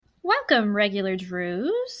Welcome, regular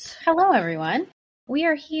Drews. Hello, everyone. We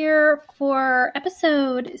are here for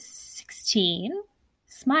episode 16,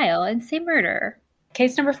 Smile and Say Murder.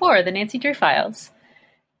 Case number 4, the Nancy Drew Files.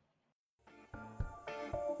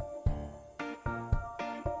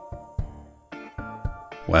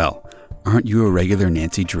 Well, aren't you a regular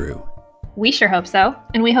Nancy Drew? We sure hope so,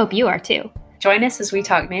 and we hope you are too. Join us as we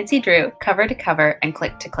talk Nancy Drew cover to cover and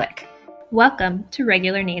click to click. Welcome to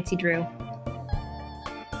Regular Nancy Drew.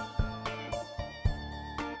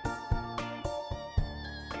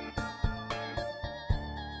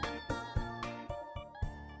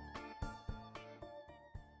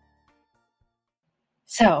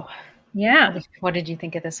 So, yeah. What did you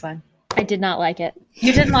think of this one? I did not like it.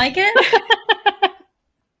 You didn't like it?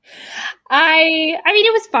 I mean,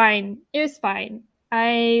 it was fine. It was fine.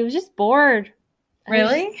 I was just bored.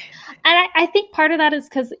 Really? I think part of that is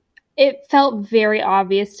because it felt very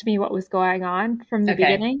obvious to me what was going on from the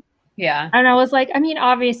beginning. Yeah. And I was like, I mean,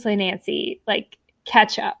 obviously, Nancy, like,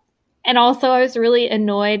 catch up. And also, I was really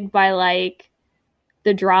annoyed by, like,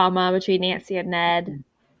 the drama between Nancy and Ned.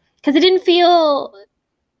 Because it didn't feel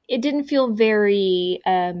very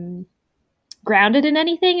grounded in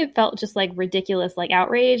anything. It felt just, like, ridiculous, like,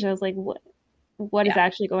 outrage. I was like, what is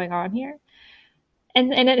actually going on here?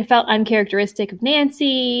 And it felt uncharacteristic of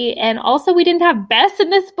Nancy. And also, we didn't have Bess in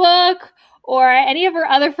this book or any of her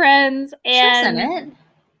other friends. And she was in it.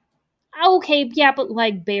 Okay, yeah, but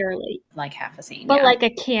like barely. Like half a scene. But like a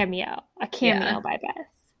cameo by Bess.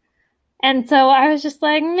 And so I was just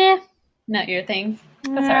like, meh. Not your thing.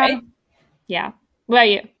 That's all right. Yeah. What about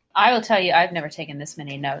you? I will tell you, I've never taken this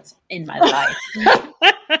many notes in my life.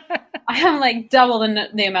 I have like double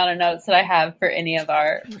the amount of notes that I have for any of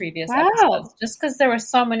our previous episodes. Just because there were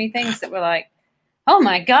so many things that were like, oh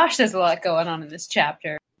my gosh, there's a lot going on in this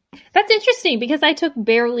chapter. That's interesting because I took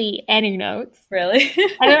barely any notes. Really?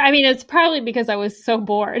 I mean, it's probably because I was so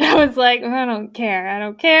bored. I was like, I don't care.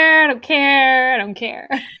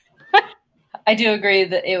 I do agree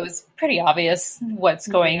that it was pretty obvious what's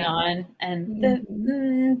going on. And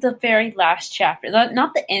the very last chapter,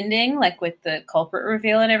 not the ending, like with the culprit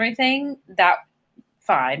reveal and everything, that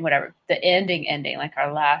fine, whatever. The ending, like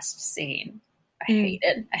our last scene. I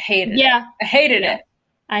hated it. Yeah. I hated it.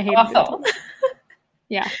 I hated Awful. it.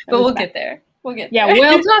 Yeah. But we'll get there. Yeah,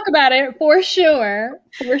 we'll talk about it for sure.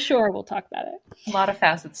 For sure, we'll talk about it. A lot of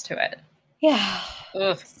facets to it. Yeah.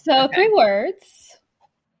 Ugh. So 3 words.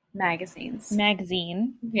 Magazines.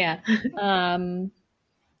 Magazine. Yeah.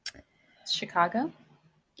 Chicago.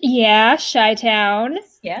 Yeah, Chi-Town.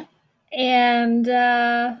 Yeah. And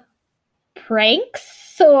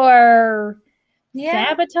pranks or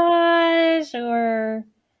sabotage or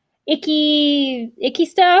icky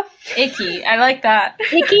stuff. Icky. I like that.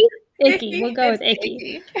 Icky? Icky. We'll go with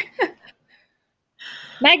icky.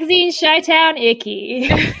 Magazine, Chi-Town,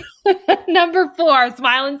 icky. Number 4,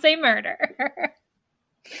 Smile and Say Murder.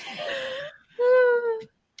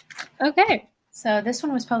 Okay. So this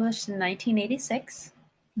one was published in 1986.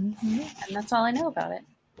 Mm-hmm. And that's all I know about it.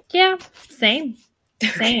 Yeah, same.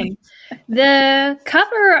 The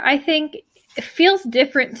cover, I think, feels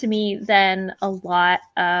different to me than a lot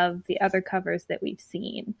of the other covers that we've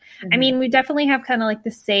seen. Mm-hmm. I mean, we definitely have kind of like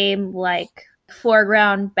the same like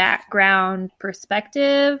foreground, background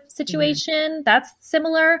perspective situation. Mm-hmm. That's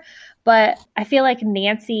similar. But I feel like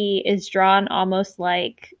Nancy is drawn almost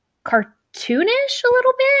like cartoonish a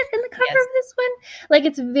little bit in the cover of this one. Like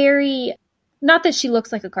it's very, not that she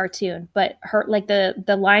looks like a cartoon, but her like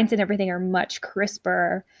the lines and everything are much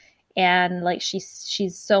crisper. And like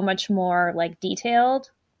she's so much more like detailed,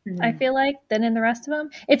 I feel like, than in the rest of them.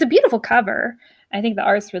 It's a beautiful cover. I think the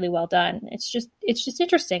art's really well done. It's just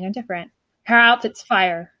interesting and different. Her outfit's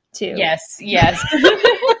fire too. Yes.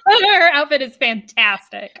 Her outfit is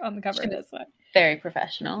fantastic on the cover of this one. Very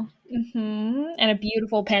professional. Mm-hmm. And a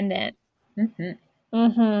beautiful pendant. Mm-hmm.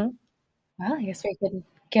 Mm-hmm. Well, I guess we could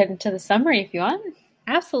get into the summary if you want.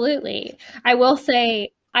 Absolutely. I will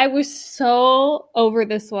say, I was so over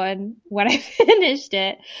this one when I finished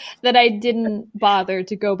it that I didn't bother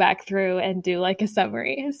to go back through and do like a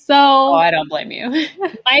summary. So I don't blame you.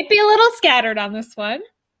 Might be a little scattered on this one.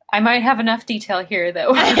 I might have enough detail here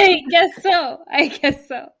though. I guess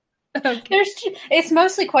so. Okay. It's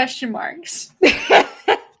mostly question marks.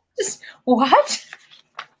 Just what?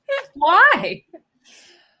 Why?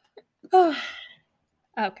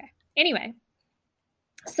 Okay. Anyway.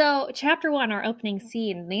 So, chapter 1, our opening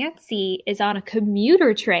scene, Nancy is on a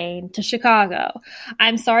commuter train to Chicago.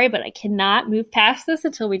 I'm sorry, but I cannot move past this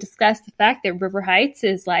until we discuss the fact that River Heights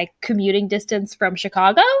is like commuting distance from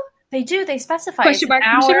Chicago. They do. They specify it's an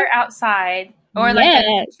hour outside Or like a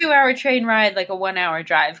Yes. 2-hour train ride, like a 1-hour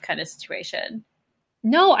drive kind of situation.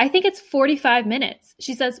 No, I think it's 45 minutes.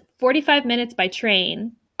 She says 45 minutes by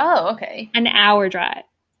train, Oh, okay. an hour drive.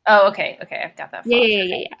 Oh, okay. Okay, I've got that.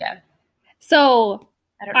 Yeah. So,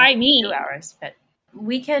 I don't know. I mean, 2 hours, but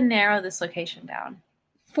we can narrow this location down.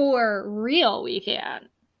 for real, we can.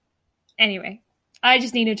 Anyway, I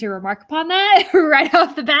just needed to remark upon that right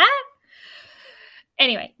off the bat.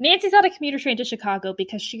 Anyway, Nancy's on a commuter train to Chicago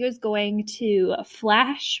because she was going to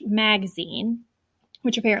Flash magazine,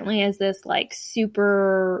 which apparently is this like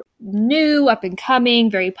super new, up and coming,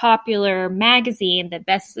 very popular magazine that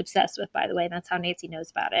Bess is obsessed with, by the way. And that's how Nancy knows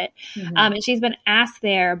about it. Mm-hmm. And she's been asked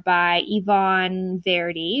there by Yvonne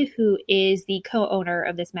Verdi, who is the co-owner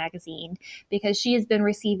of this magazine, because she has been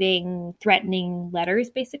receiving threatening letters,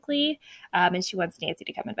 basically. And she wants Nancy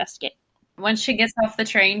to come investigate. Once she gets off the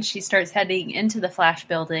train, she starts heading into the Flash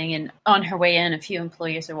building. And on her way in, a few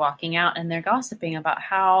employees are walking out and they're gossiping about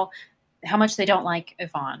how much they don't like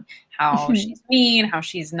Yvonne, how she's mean, how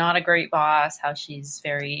she's not a great boss, how she's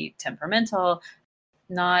very temperamental.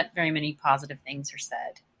 Not very many positive things are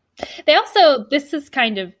said. They also, this is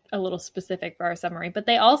kind of a little specific for our summary, but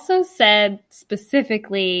they also said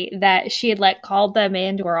specifically that she had called them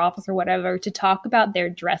into her office or whatever to talk about their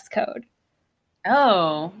dress code.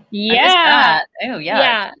 Oh, yeah. Oh, yeah.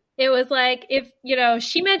 Yeah. It was like, if,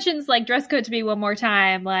 she mentions dress code to me one more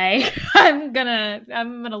time, I'm gonna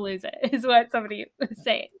lose it, is what somebody was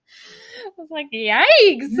saying. I was like,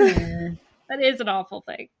 yikes. Mm. That is an awful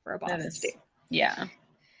thing for a boss to do. Yeah.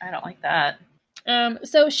 I don't like that.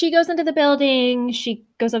 So she goes into the building. She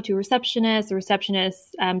goes up to a receptionist. The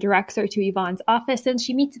receptionist directs her to Yvonne's office, and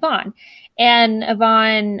she meets Yvonne. And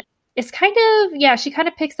Yvonne is she kind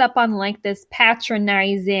of picks up on this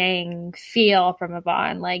patronizing feel from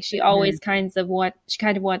Yvonne. She always kind of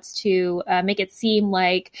wants to make it seem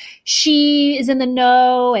like she is in the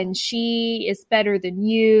know and she is better than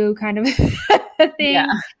you, kind of a thing. Yeah.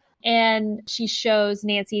 And she shows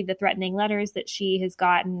Nancy the threatening letters that she has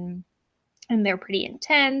gotten, and they're pretty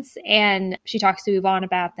intense. And she talks to Yvonne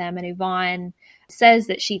about them, and Yvonne says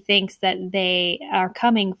that she thinks that they are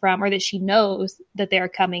coming from, or that she knows that they're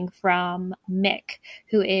coming from Mick,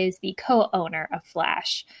 who is the co-owner of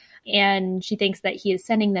Flash. And she thinks that he is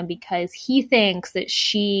sending them because he thinks that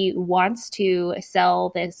she wants to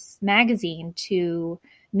sell this magazine to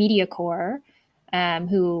MediaCorp,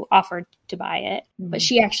 who offered to buy it, but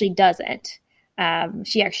she actually doesn't.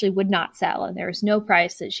 She actually would not sell, and there's no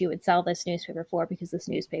price that she would sell this newspaper for, because this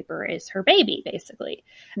newspaper is her baby, basically.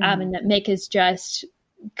 And that Mick is just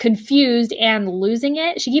confused and losing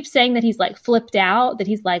it. She keeps saying that he's flipped out, that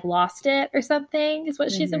he's lost it or something, is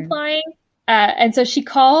what she's implying. And so she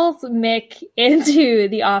calls Mick into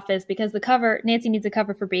the office because Nancy needs a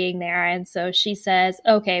cover for being there. And so she says,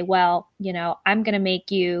 okay, well, I'm going to make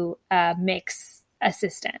you Mick's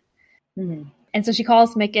assistant. Mm-hmm. And so she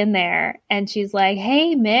calls Mick in there, and she's like,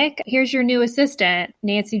 hey, Mick, here's your new assistant,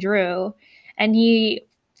 Nancy Drew. And he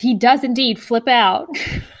does indeed flip out.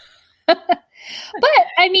 But,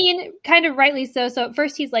 I mean, kind of rightly so. So at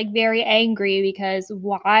first he's very angry because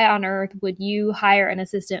why on earth would you hire an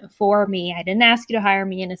assistant for me? I didn't ask you to hire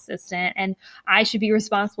me an assistant, and I should be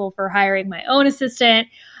responsible for hiring my own assistant.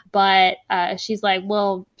 But she's like,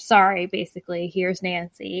 well, sorry, basically, here's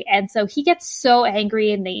Nancy. And so he gets so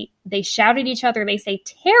angry, and they shout at each other. They say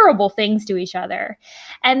terrible things to each other.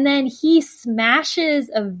 And then he smashes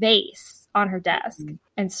a vase on her desk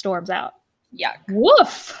and storms out. Yuck.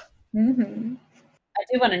 Woof. Mm-hmm. I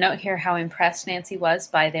do want to note here how impressed Nancy was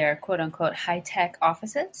by their quote-unquote high-tech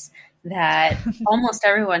offices, that almost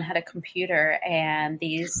everyone had a computer, and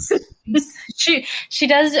she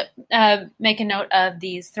does make a note of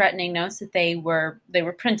these threatening notes that they were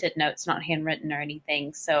printed notes, not handwritten or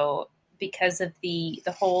anything. So because of the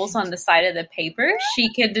holes on the side of the paper, she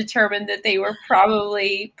could determine that they were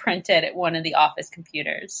probably printed at one of the office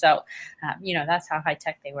computers. So, that's how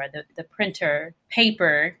high-tech they were. The printer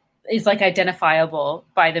paper is identifiable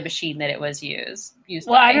by the machine that it was used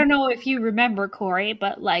well, by. I don't know if you remember, Corey,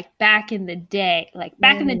 but back in the day,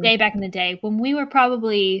 back in the day, when we were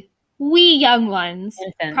probably young ones,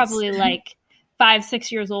 infants. Probably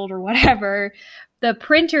 5-6 years old or whatever, the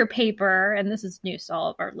printer paper, and this is news to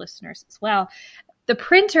all of our listeners as well, the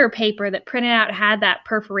printer paper that printed out had that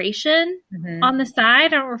perforation on the side. I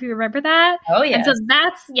don't know if you remember that. Oh, yeah. And so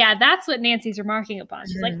that's what Nancy's remarking upon.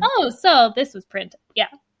 She's like, oh, so this was printed. Yeah.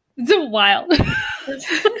 It's wild.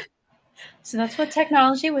 So that's what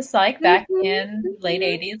technology was like back in late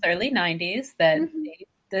 80s, early 90s, that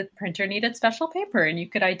the printer needed special paper, and you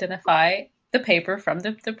could identify the paper from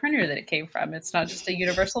the printer that it came from. It's not just a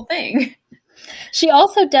universal thing. She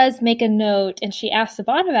also does make a note, and she asks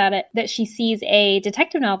Yvonne about it, that she sees a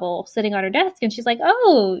detective novel sitting on her desk, and she's like,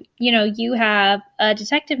 oh, you have a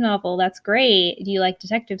detective novel. That's great. Do you like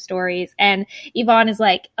detective stories? And Yvonne is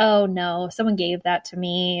like, oh, no, someone gave that to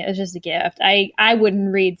me. It's just a gift. I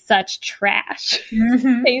wouldn't read such trash,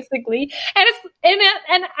 basically.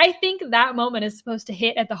 And I think that moment is supposed to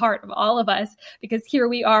hit at the heart of all of us, because here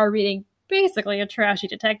we are reading basically a trashy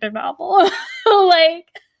detective novel.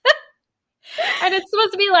 And it's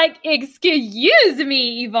supposed to be like, excuse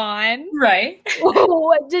me, Yvonne. Right.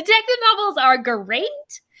 Detective novels are great.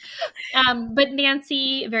 But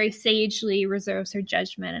Nancy very sagely reserves her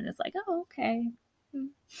judgment and is like, oh, okay.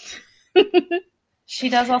 She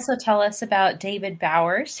does also tell us about David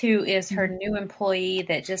Bowers, who is her new employee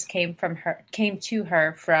that just came to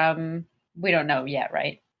her from, we don't know yet,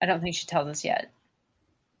 right? I don't think she tells us yet.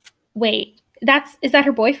 Wait, is that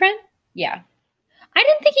her boyfriend? Yeah. I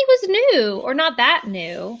didn't think he was new, or not that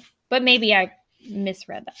new, but maybe I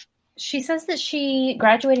misread that. She says that she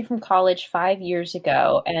graduated from college 5 years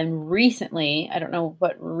ago, and recently, I don't know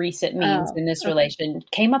what recent means in this relation,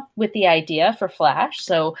 came up with the idea for Flash.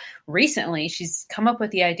 So recently she's come up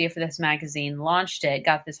with the idea for this magazine, launched it,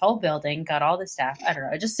 got this whole building, got all the staff. I don't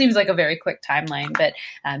know. It just seems like a very quick timeline, but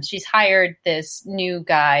she's hired this new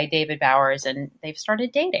guy, David Bowers, and they've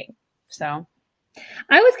started dating. So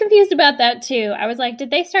I was confused about that too. I was like,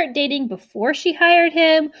 did they start dating before she hired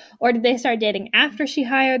him, or did they start dating after she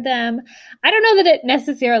hired them? I don't know that it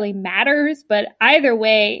necessarily matters, but either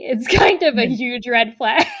way, it's kind of a huge red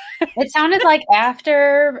flag. It sounded like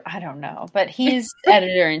after, I don't know, but he's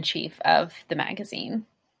editor-in-chief of the magazine.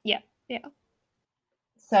 Yeah.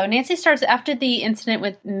 So Nancy starts, after the incident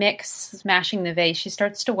with Mick smashing the vase, she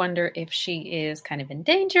starts to wonder if she is kind of in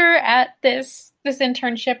danger at this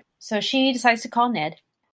internship. So she decides to call Ned.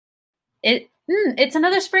 It's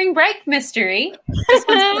another spring break mystery. This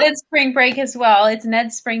one's Ned's spring break as well. It's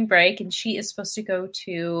Ned's spring break, and she is supposed to go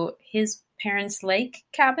to his parents' lake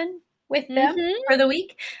cabin with them for the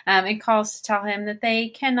week. And calls to tell him that they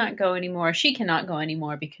cannot go anymore. She cannot go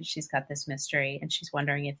anymore because she's got this mystery, and she's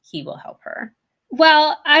wondering if he will help her.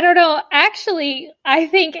 Well, I don't know. Actually, I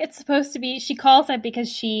think it's supposed to be, she calls him because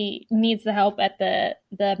she needs the help at the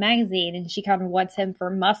magazine, and she kind of wants him for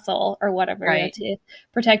muscle or whatever, right, to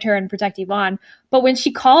protect her and protect Yvonne. But when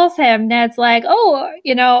she calls him, Ned's like, oh,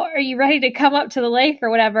 are you ready to come up to the lake or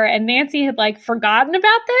whatever? And Nancy had forgotten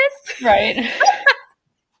about this. Right.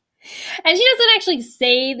 And she doesn't actually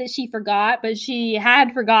say that she forgot, but she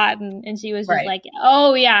had forgotten, and she was just like,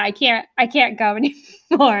 oh yeah, I can't go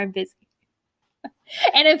anymore. I'm busy.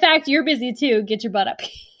 And in fact, you're busy too. Get your butt up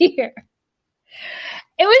here.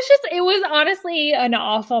 It was honestly an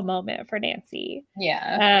awful moment for Nancy.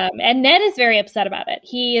 Yeah. And Ned is very upset about it.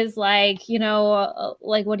 He is like,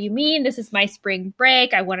 what do you mean? This is my spring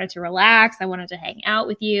break. I wanted to relax. I wanted to hang out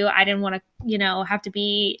with you. I didn't want to, have to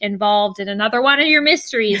be involved in another one of your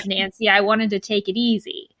mysteries, Nancy. I wanted to take it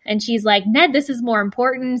easy. And she's like, Ned, this is more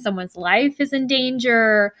important. Someone's life is in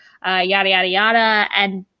danger, yada, yada, yada.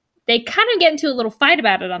 And they kind of get into a little fight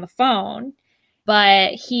about it on the phone,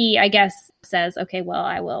 but he, I guess, says, okay,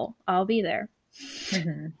 well, I'll be there.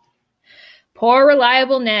 Mm-hmm. Poor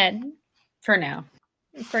reliable Ned. For now.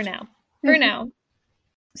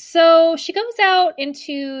 So she goes out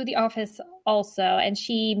into the office also, and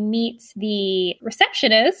she meets the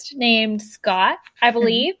receptionist named Scott, I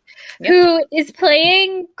believe, who is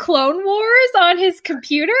playing Clone Wars on his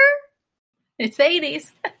computer. It's the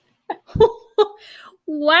 80s.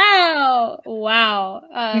 Wow.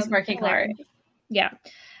 He's working hard. Yeah.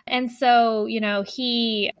 And so,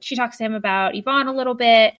 she talks to him about Yvonne a little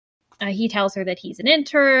bit. He tells her that he's an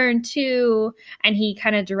intern too, and he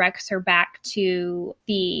kind of directs her back to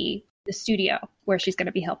the studio where she's going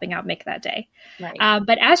to be helping out Mick that day. Right.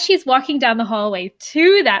 But as she's walking down the hallway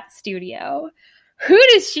to that studio, who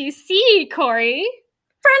does she see, Corey?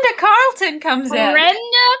 Brenda Carlton comes in. Brenda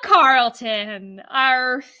Carlton,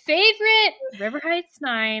 our favorite River Heights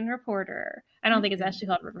 9 reporter. I don't think it's actually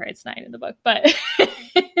called River Heights 9 in the book, but...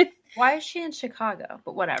 Why is she in Chicago?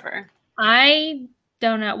 But whatever. I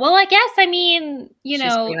don't know. Well, I guess,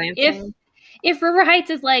 if River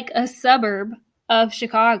Heights is like a suburb of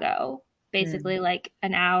Chicago, basically like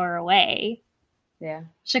an hour away,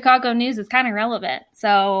 Chicago news is kind of relevant.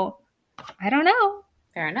 So, I don't know.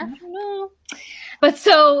 Fair enough. I don't know. But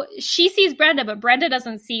so she sees Brenda, but Brenda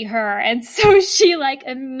doesn't see her. And so she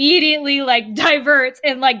immediately diverts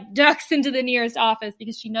and ducks into the nearest office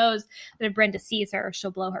because she knows that if Brenda sees her,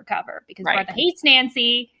 she'll blow her cover because Brenda hates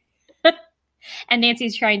Nancy. And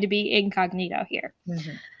Nancy's trying to be incognito here.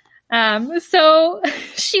 Mm-hmm. So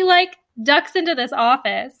she ducks into this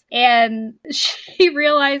office, and she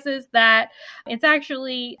realizes that it's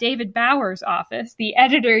actually David Bauer's office, the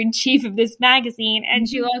editor-in-chief of this magazine, and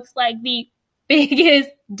she looks like the biggest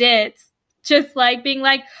ditz, just like being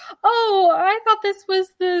like, oh, I thought this was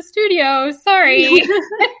the studio, sorry.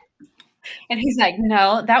 And he's like,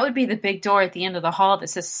 no, that would be the big door at the end of the hall that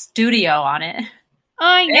says studio on it.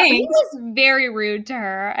 I know. He was very rude to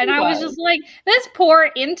her. And I was just like, this poor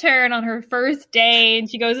intern on her first day, and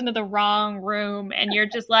she goes into the wrong room, and you're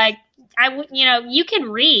just like, you can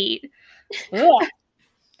read.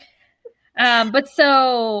 But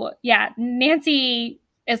so, yeah, Nancy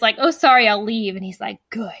is like, oh, sorry, I'll leave. And he's like,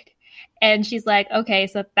 good. And she's like, okay,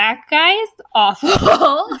 so that guy's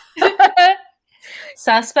awful.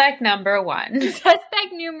 Suspect number one.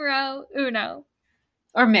 Suspect numero uno.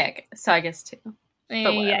 Or Mick. So I guess two.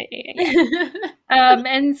 Yeah.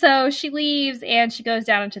 And so she leaves and she goes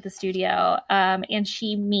down into the studio and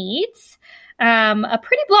she meets a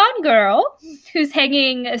pretty blonde girl who's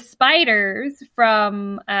hanging spiders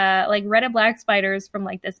from like red and black spiders from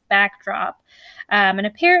like this backdrop. And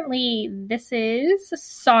apparently this is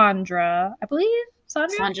Sandra, I believe.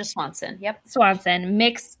 Sandra Swanson. Yep. Swanson,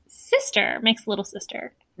 Mick's little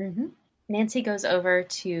sister. Mm-hmm. Nancy goes over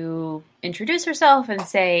to introduce herself and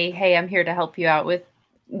say, hey, I'm here to help you out with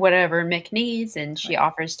whatever Mick needs. And she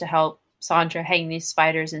offers to help Sandra hang these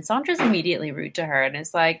spiders. And Sandra's immediately rude to her and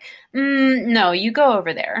is like, no, you go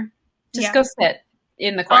over there. Just go sit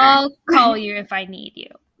in the corner. I'll call you if I need you.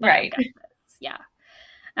 Right. Yeah.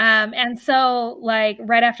 And so like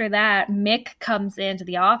right after that, Mick comes into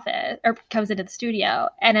the office or comes into the studio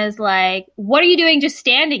and is like, what are you doing just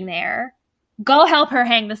standing there? Go help her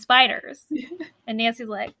hang the spiders. And Nancy's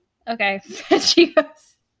like, okay. And she goes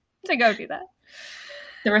to go do that.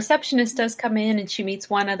 The receptionist does come in and she meets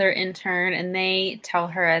one other intern and they tell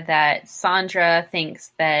her that Sandra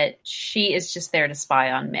thinks that she is just there to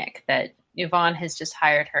spy on Mick, that Yvonne has just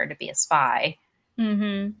hired her to be a spy,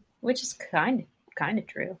 which is kind of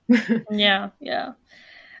true. Yeah.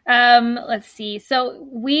 Let's see. So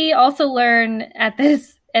we also learn at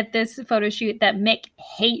this photo shoot that Mick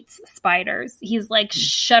hates spiders. He's like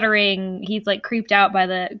shuddering. He's like creeped out by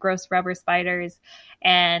the gross rubber spiders.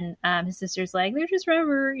 And his sister's like, they're just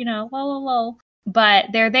rubber, lol. But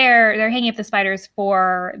they're there. They're hanging up the spiders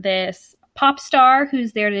for this pop star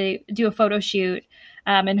who's there to do a photo shoot.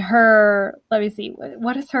 And her, let me see,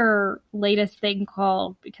 what is her latest thing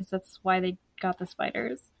called? Because that's why they got the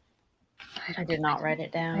spiders. I did not write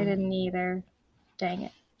it down. I didn't either. Dang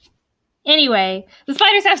it. Anyway, the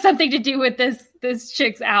spiders have something to do with this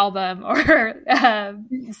chick's album or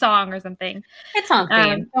song or something. It's on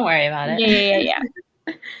theme. Don't worry about it. Yeah.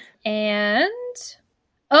 And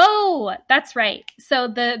that's right. So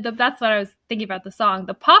the that's what I was thinking about the song.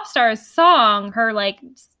 The pop star's song, her like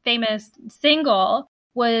famous single,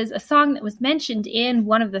 was a song that was mentioned in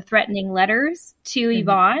one of the threatening letters to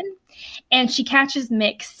Yvonne, and she catches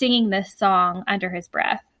Mick singing this song under his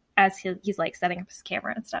breath as he's like setting up his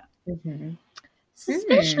camera and stuff.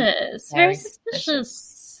 Suspicious. Very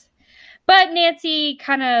suspicious. But Nancy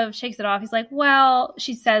kind of shakes it off. He's like, well,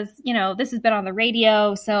 she says, this has been on the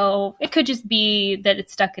radio, so it could just be that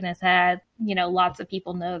it's stuck in his head. Lots of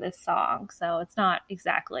people know this song, so it's not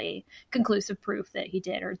exactly conclusive proof that he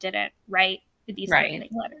did or didn't write these threatening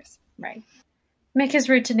letters. Right. Mick is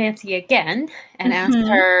rude to Nancy again and asks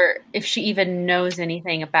her if she even knows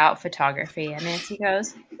anything about photography. And Nancy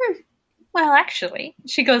goes, well, actually.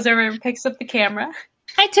 She goes over and picks up the camera.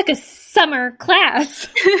 I took a summer class.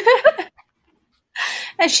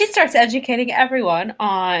 And she starts educating everyone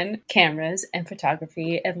on cameras and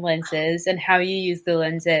photography and lenses and how you use the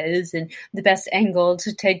lenses and the best angle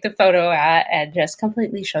to take the photo at, and just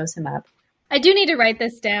completely shows him up. I do need to write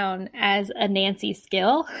this down as a Nancy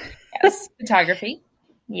skill. Yes, photography.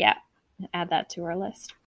 Yeah, add that to our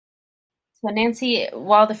list. So Nancy,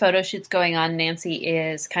 while the photo shoot's going on, Nancy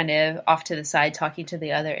is kind of off to the side talking to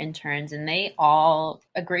the other interns, and they all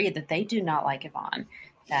agree that they do not like Yvonne,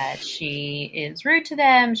 that she is rude to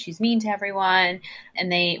them, she's mean to everyone,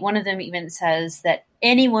 and one of them even says that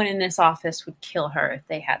anyone in this office would kill her if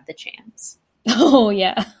they had the chance. Oh,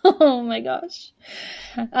 yeah. Oh, my gosh.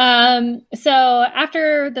 So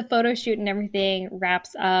after the photo shoot and everything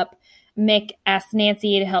wraps up, Mick asks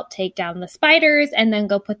Nancy to help take down the spiders and then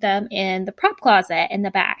go put them in the prop closet in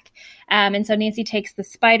the back. And so Nancy takes the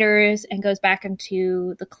spiders and goes back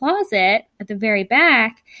into the closet at the very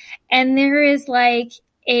back. And there is like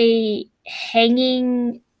a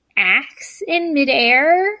hanging axe in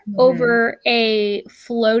midair over a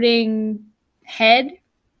floating head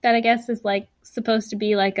that I guess is like supposed to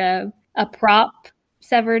be like a prop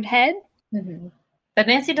severed head. That But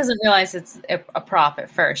Nancy doesn't realize it's a prop at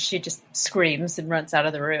first. She just screams and runs out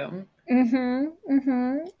of the room. Mm-hmm.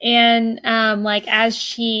 Mm-hmm. And like as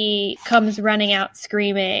she comes running out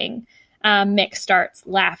screaming, Mick starts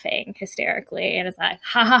laughing hysterically and is like,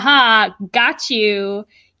 ha ha ha, got you.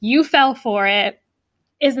 You fell for it.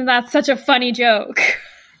 Isn't that such a funny joke?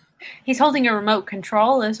 He's holding a remote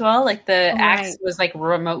control as well. Like the axe was like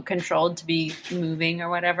remote controlled to be moving or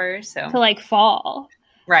whatever. So to like fall.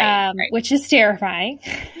 Right. Which is terrifying.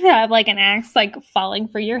 Have like an axe like falling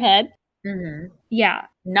for your head. Mm-hmm. Yeah.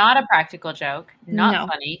 Not a practical joke. Not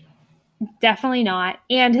funny. Definitely not.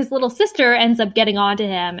 And his little sister ends up getting onto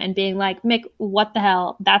him and being like, Mick, what the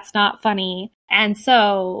hell? That's not funny. And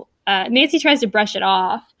so Nancy tries to brush it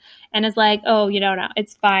off and is like, oh, no,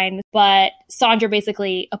 it's fine. But Sandra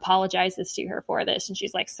basically apologizes to her for this. And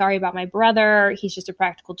she's like, sorry about my brother. He's just a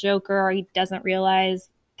practical joker. He doesn't realize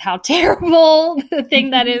how terrible the thing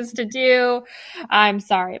that is to do. I'm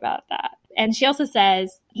sorry about that. And she also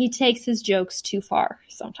says he takes his jokes too far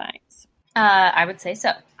sometimes. I would say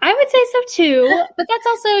so. I would say so too, but that's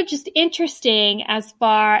also just interesting as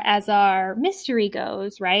far as our mystery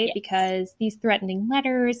goes, right? Yes. Because these threatening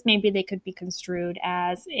letters, maybe they could be construed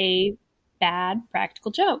as a bad practical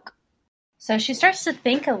joke. So she starts to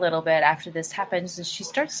think a little bit after this happens, and she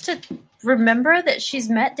starts to remember that she's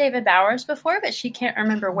met David Bowers before, but she can't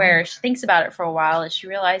remember where. She thinks about it for a while, and she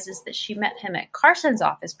realizes that she met him at Carson's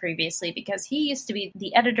office previously because he used to be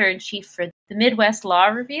the editor-in-chief for the Midwest Law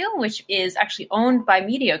Review, which is actually owned by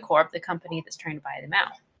MediaCorp, the company that's trying to buy them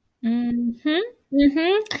out. Mm-hmm.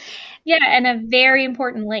 Mm-hmm. Yeah, and a very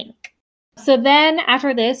important link. So then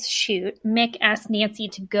after this shoot, Mick asks Nancy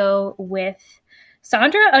to go with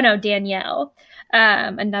Danielle,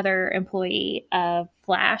 another employee of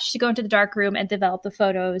Flash, to go into the dark room and develop the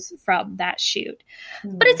photos from that shoot.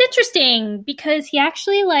 Mm. But it's interesting because he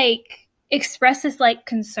actually expresses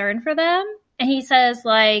concern for them. And he says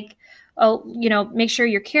oh, make sure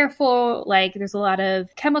you're careful. There's a lot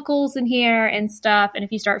of chemicals in here and stuff. And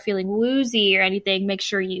if you start feeling woozy or anything, make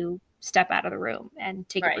sure you step out of the room and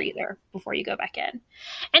take a breather before you go back in.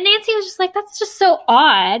 And Nancy was just like, that's just so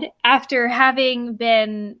odd after having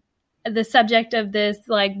been the subject of this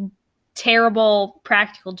terrible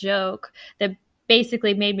practical joke that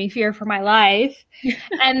basically made me fear for my life.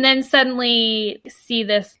 And then suddenly see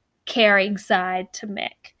this caring side to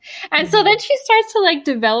Mick. And so then she starts to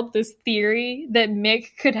develop this theory that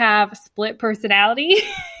Mick could have split personality.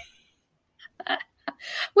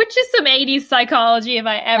 Which is some 80s psychology if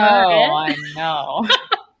I ever heard it. Oh,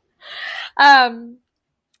 I know.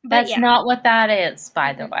 That's not what that is,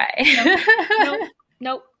 by the way.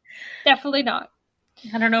 Nope. Definitely not.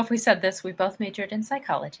 I don't know if we said this. We both majored in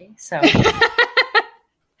psychology, so.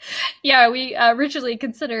 Yeah, we originally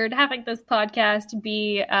considered having this podcast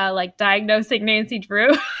be diagnosing Nancy Drew.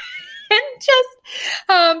 And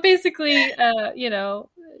just basically,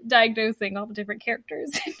 diagnosing all the different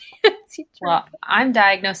characters. Well, I'm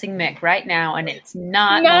diagnosing Mick right now, and it's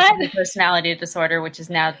not multiple personality disorder, which is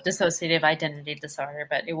now dissociative identity disorder,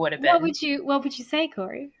 but it would have been. What would you say,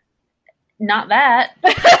 Corey? Not that.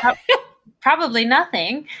 Probably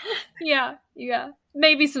nothing. Yeah.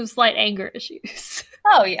 Maybe some slight anger issues.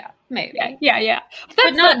 Oh, yeah, maybe. Yeah.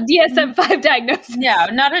 That's not DSM-5 diagnosis. Yeah,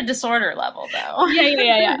 not a disorder level, though.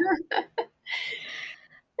 Yeah.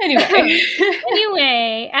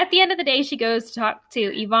 Anyway, at the end of the day, she goes to talk to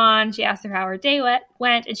Yvonne. She asks her how her day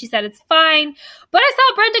went, and she said it's fine. But I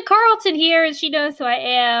saw Brenda Carlton here, and she knows who I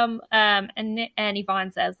am. And Yvonne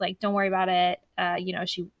says, don't worry about it.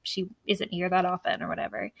 She isn't here that often or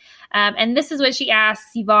whatever. And this is what she asks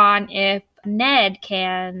Yvonne if Ned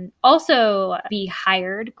can also be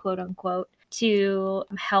hired, quote unquote, to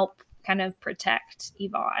help kind of protect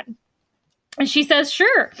Yvonne. And she says,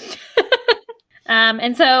 sure.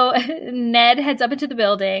 And so Ned heads up into the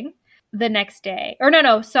building the next day. Or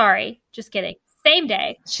no, sorry. Just kidding. Same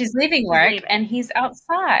day. She's leaving work and he's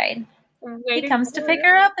outside. He comes to pick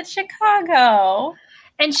her up in Chicago.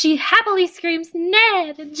 And she happily screams,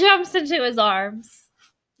 Ned, and jumps into his arms.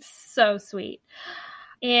 So sweet.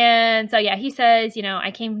 And so, he says,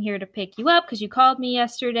 I came here to pick you up because you called me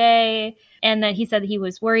yesterday. And then he said that he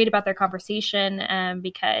was worried about their conversation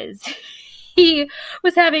because he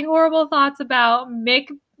was having horrible thoughts about Mick,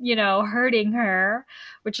 hurting her,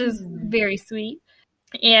 which is very sweet.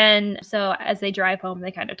 And so as they drive home,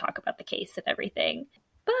 they kind of talk about the case and everything.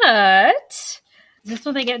 But is this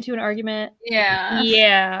when they get into an argument?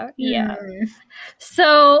 Yeah.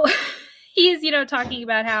 So he's, talking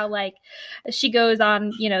about how she goes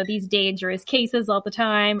on, these dangerous cases all the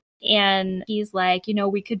time. And he's like,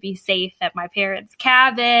 we could be safe at my parents'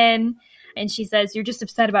 cabin. And she says, you're just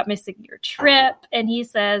upset about missing your trip. And he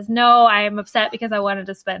says, no, I am upset because I wanted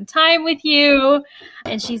to spend time with you.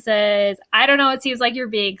 And she says, I don't know, it seems like you're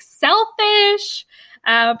being selfish.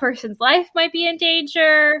 A person's life might be in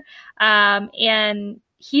danger. And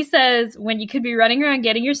he says, when you could be running around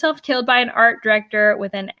getting yourself killed by an art director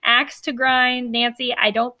with an axe to grind, Nancy,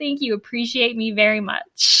 I don't think you appreciate me very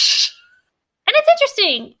much. And it's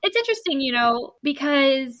interesting. It's interesting,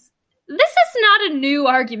 because this is not a new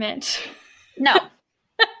argument. No.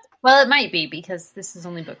 Well, it might be because this is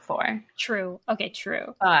only book 4. True. Okay,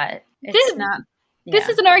 true. But it's not. Yeah. This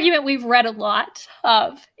is an argument we've read a lot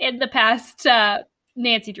of in the past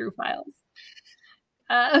Nancy Drew files.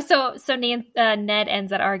 So Ned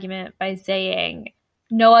ends that argument by saying,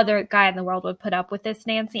 no other guy in the world would put up with this,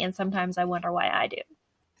 Nancy, and sometimes I wonder why I do.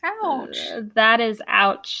 Ouch. That is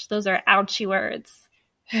ouch. Those are ouchy words.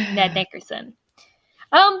 Ned Nickerson.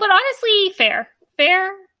 But honestly, fair.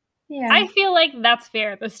 Yeah. I feel like that's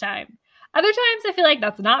fair this time. Other times I feel like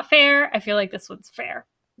that's not fair. I feel like this one's fair.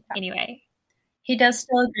 Yeah. Anyway. He does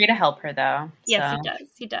still agree to help her, though. Yes,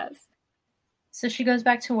 he does. So she goes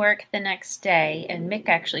back to work the next day, and Mick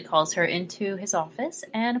actually calls her into his office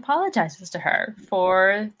and apologizes to her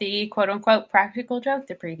for the quote-unquote practical joke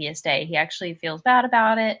the previous day. He actually feels bad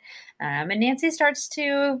about it, and Nancy starts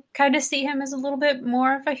to kind of see him as a little bit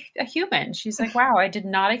more of a human. She's like, wow, I did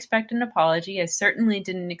not expect an apology. I certainly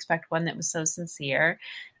didn't expect one that was so sincere.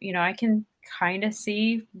 I can kind of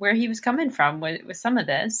see where he was coming from with some of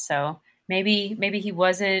this, so... Maybe he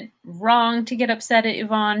wasn't wrong to get upset at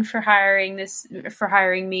Yvonne for hiring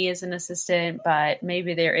me as an assistant, but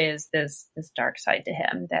maybe there is this dark side to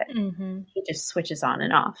him that he just switches on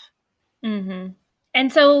and off. Mm-hmm.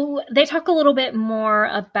 And so they talk a little bit more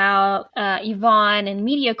about Yvonne and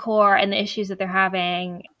MediaCorp and the issues that they're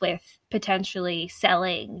having with potentially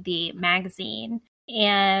selling the magazine.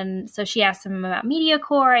 And so she asked him about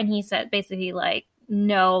MediaCorp, and he said basically like,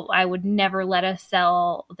 no, I would never let us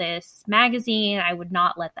sell this magazine. I would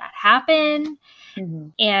not let that happen. Mm-hmm.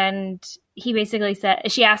 And he basically said,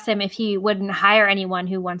 she asked him if he wouldn't hire anyone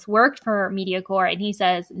who once worked for MediaCorp, and he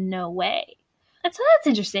says, no way. And so that's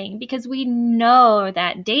interesting because we know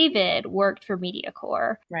that David worked for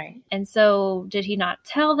MediaCorp. Right. And so did he not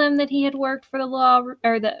tell them that he had worked for the law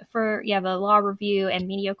or the law review and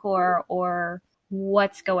MediaCorp, or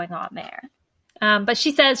what's going on there? But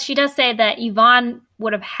she does say that Yvonne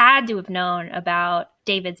would have had to have known about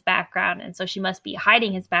David's background, and so she must be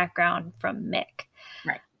hiding his background from Mick.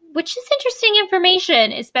 Right. Which is interesting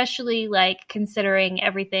information, especially like considering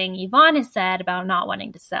everything Yvonne has said about not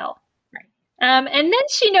wanting to sell. Right. And then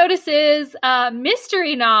she notices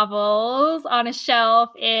mystery novels on a shelf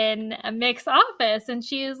in Mick's office, and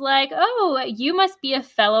she is like, oh, you must be a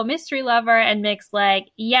fellow mystery lover. And Mick's like,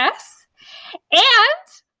 yes. And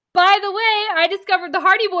by the way, I discovered the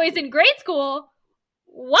Hardy Boys in grade school.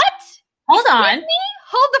 What? Hold on. Me?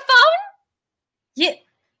 Hold the phone? Yeah.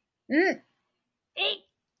 Mm.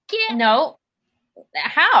 No.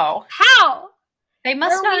 How? How? They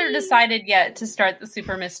must not have decided yet to start the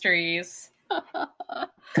Super Mysteries.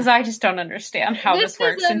 Because I just don't understand how this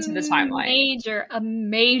works into the timeline. A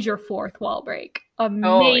major fourth wall break. A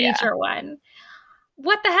major one.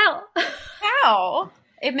 What the hell? How?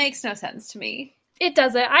 It makes no sense to me. It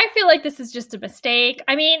doesn't. I feel like this is just a mistake.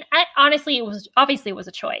 I mean, honestly, it was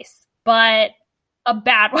a choice, but a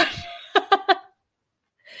bad one.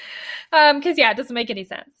 Because it doesn't make any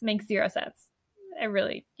sense. It makes zero sense. It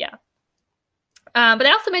really, yeah. But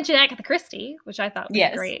they also mentioned Agatha Christie, which I thought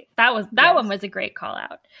was great. That one was a great call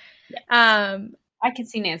out. Yes. I could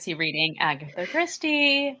see Nancy reading Agatha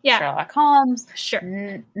Christie, Sherlock Holmes. Sure.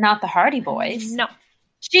 Not the Hardy Boys. No.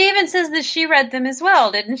 She even says that she read them as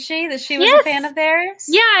well, didn't she? That she was a fan of theirs?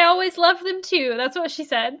 Yeah, I always loved them too. That's what she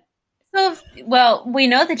said. So, we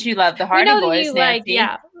know that you love the Hardy Boys, Nancy.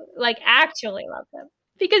 Actually love them.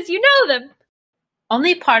 Because you know them.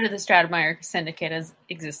 Only part of the Stratemeyer Syndicate is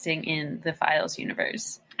existing in the Files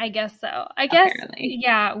universe. I guess so. Apparently.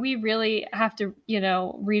 We really have to,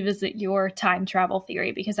 revisit your time travel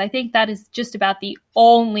theory, because I think that is just about the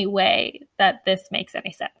only way that this makes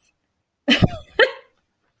any sense.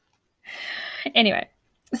 Anyway,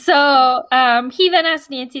 so he then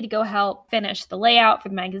asked Nancy to go help finish the layout for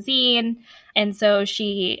the magazine. And so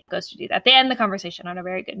she goes to do that. They end the conversation on a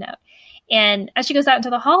very good note. And as she goes out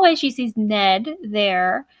into the hallway, she sees Ned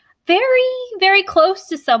there, very, very close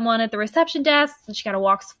to someone at the reception desk. And she kind of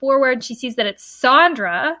walks forward. She sees that it's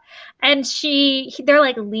Sandra. And they're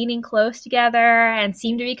like leaning close together and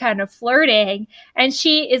seem to be kind of flirting. And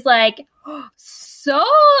she is like, so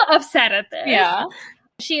upset at this. Yeah.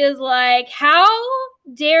 She is like, how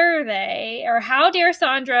dare they, or how dare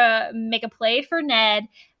Sandra make a play for Ned?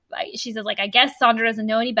 She says, like, I guess Sandra doesn't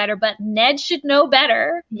know any better, but Ned should know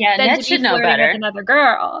better. Yeah, Ned should know better. With another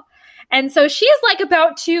girl. And so she's like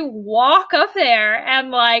about to walk up there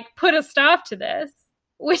and like put a stop to this,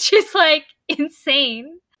 which is like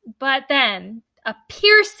insane. But then a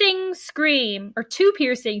piercing scream, or two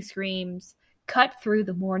piercing screams, cut through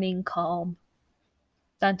the morning calm.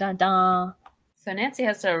 Dun dun dun. So Nancy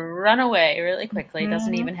has to run away really quickly.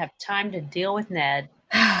 Doesn't even have time to deal with Ned.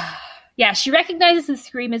 Yeah, she recognizes the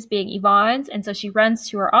scream as being Yvonne's, and so she runs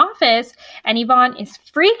to her office, and Yvonne is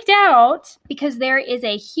freaked out because there is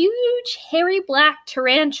a huge, hairy black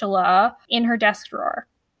tarantula in her desk drawer.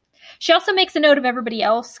 She also makes a note of everybody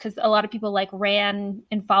else, because a lot of people like ran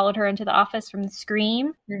and followed her into the office from the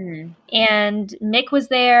scream. Mm-hmm. And Mick was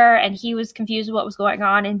there, and he was confused with what was going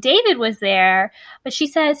on, and David was there, but she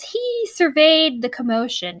says he surveyed the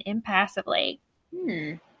commotion impassively.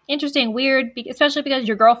 Interesting, weird, especially because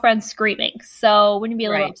your girlfriend's screaming. So wouldn't you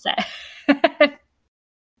be a little upset?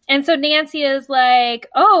 And so Nancy is like,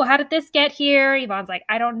 oh, how did this get here? Yvonne's like,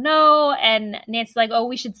 I don't know. And Nancy's like, oh,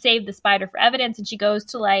 we should save the spider for evidence. And she goes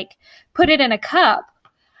to like put it in a cup.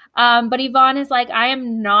 But Yvonne is like, I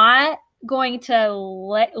am not going to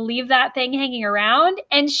leave that thing hanging around.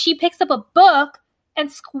 And she picks up a book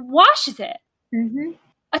and squashes it. Mm-hmm.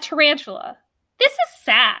 A tarantula. This is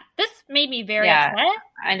sad. This made me very upset.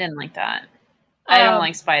 I didn't like that. I don't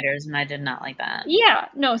like spiders, and I did not like that. Yeah,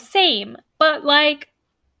 no, same. But, like,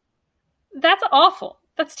 that's awful.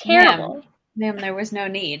 That's terrible. Ma'am, there was no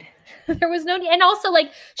need. There was no need. And also,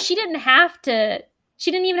 like, she didn't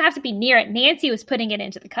even have to be near it. Nancy was putting it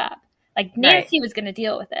into the cup. Like, Nancy was going to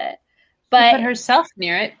deal with it. But she put herself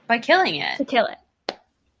near it by killing it. To kill it.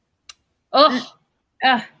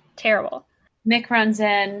 Ugh. Terrible. Mick runs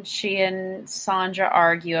in. She and Sandra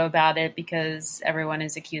argue about it because everyone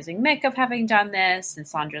is accusing Mick of having done this. And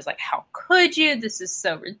Sandra's like, how could you? This is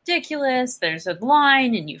so ridiculous. There's a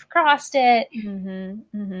line and you've crossed it.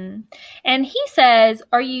 Mm-hmm, mm-hmm. And he says,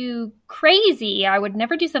 are you crazy? I would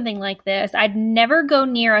never do something like this. I'd never go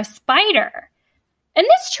near a spider. And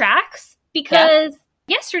this tracks because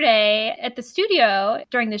yesterday at the studio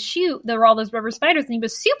during the shoot, there were all those rubber spiders and he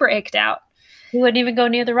was super icked out. He wouldn't even go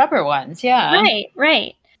near the rubber ones. Yeah.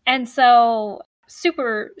 Right. And so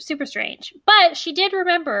super, super strange. But she did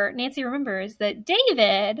remember, Nancy remembers that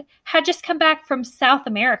David had just come back from South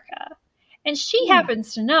America. And she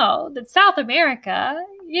happens to know that South America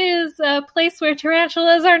is a place where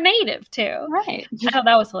tarantulas are native to. Right. I thought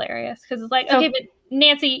that was hilarious. Because it's like, okay, but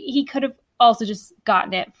Nancy, he could have also just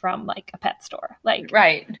gotten it from like a pet store. Like,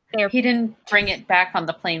 right. He didn't bring it back on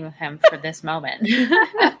the plane with him for this moment.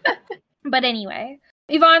 But anyway,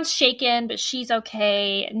 Yvonne's shaken, but she's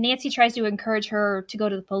okay. Nancy tries to encourage her to go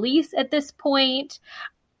to the police at this point.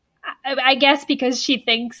 I guess because she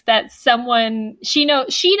thinks that she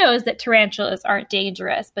knows that tarantulas aren't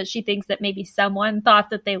dangerous, but she thinks that maybe someone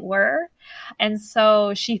thought that they were. And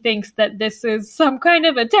so she thinks that this is some kind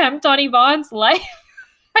of attempt on Yvonne's life.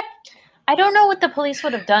 I don't know what the police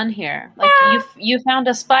would have done here. Like, you found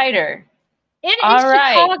a spider. And it's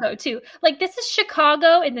Chicago, too. Like, this is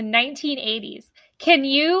Chicago in the 1980s. Can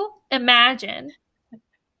you imagine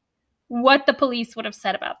what the police would have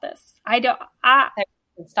said about this?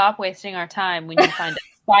 Stop wasting our time when you find a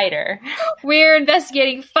spider. We're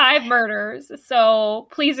investigating 5 murders, so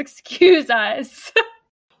please excuse us.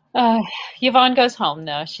 Yvonne goes home,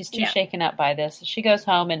 though. She's too shaken up by this. She goes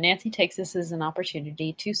home, and Nancy takes this as an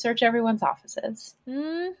opportunity to search everyone's offices.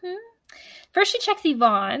 Mm-hmm. First, she checks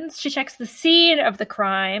Yvonne's. She checks the scene of the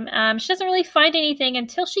crime. She doesn't really find anything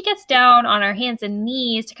until she gets down on her hands and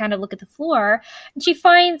knees to kind of look at the floor. And she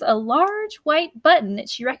finds a large white button that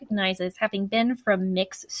she recognizes having been from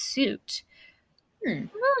Mick's suit. And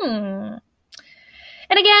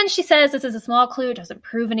again, she says this is a small clue. It doesn't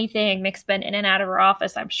prove anything. Mick's been in and out of her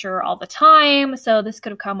office, I'm sure, all the time. So this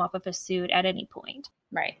could have come off of his suit at any point.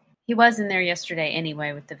 Right. He was in there yesterday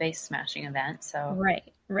anyway with the vase smashing event. So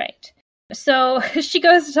Right. So she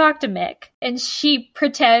goes to talk to Mick, and she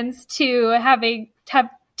pretends to have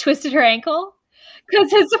twisted her ankle because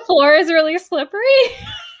his floor is really slippery.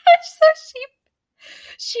 So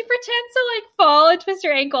she pretends to like fall and twist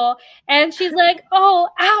her ankle, and she's like, "Oh,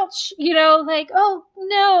 ouch!" Like, "Oh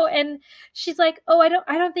no!" And she's like, "Oh, I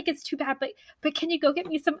don't think it's too bad, but can you go get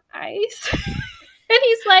me some ice?" And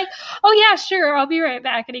he's like, "Oh yeah, sure, I'll be right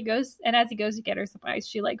back." And he goes, and as he goes to get her some ice,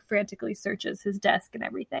 she like frantically searches his desk and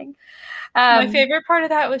everything. My favorite part of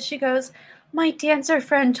that was she goes, "My dancer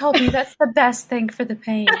friend told me that's the best thing for the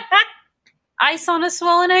pain." Ice on a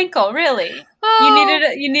swollen ankle, really?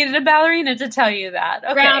 Oh, You needed a ballerina to tell you that.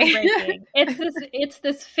 Okay. groundbreaking. It's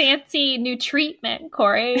this fancy new treatment,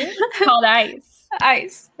 Corey. It's called ice.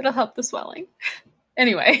 Ice. It'll help the swelling.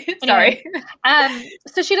 Anyway, sorry.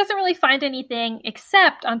 So she doesn't really find anything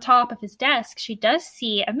except on top of his desk, she does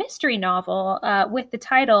see a mystery novel with the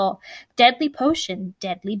title Deadly Potion,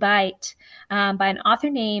 Deadly Bite by an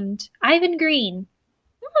author named Ivan Green.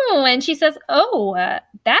 Oh, and she says,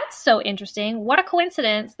 that's so interesting. What a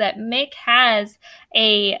coincidence that Mick has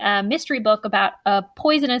a mystery book about a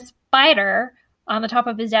poisonous spider on the top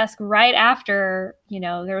of his desk right after,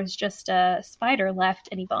 there was just a spider left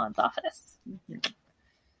in Yvonne's office. Mm-hmm.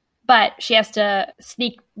 But she has to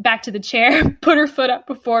sneak back to the chair, put her foot up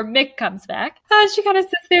before Mick comes back. She kind of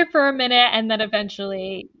sits there for a minute and then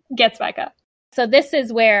eventually gets back up. So this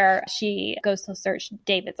is where she goes to search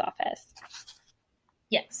David's office.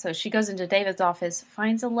 Yeah, so she goes into David's office,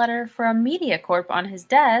 finds a letter from MediaCorp on his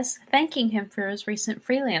desk, thanking him for his recent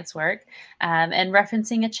freelance work, and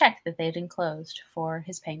referencing a check that they'd enclosed for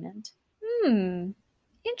his payment.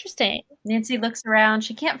 Interesting. Nancy looks around.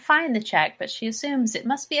 She can't find the check, but she assumes it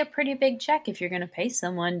must be a pretty big check if you're going to pay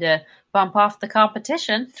someone to bump off the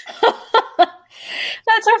competition.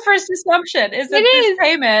 That's her first assumption, is that this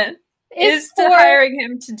payment is to hiring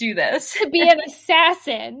him to do this. To be an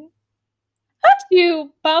assassin.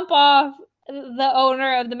 To bump off the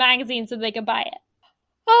owner of the magazine so they could buy it.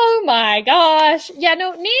 Oh my gosh. Yeah,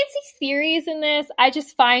 no, Nancy's theories in this I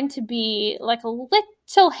just find to be like a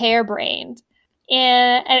little harebrained.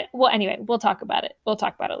 And well, anyway, we'll talk about it. We'll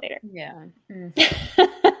talk about it later. Yeah.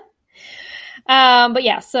 But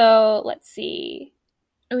yeah, so let's see.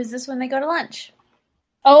 Oh, is this when they go to lunch?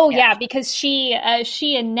 Oh yeah, because she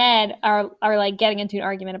and Ned are like getting into an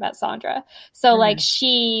argument about Sandra. So like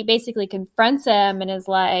she basically confronts him and is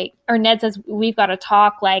like, or Ned says, "We've got to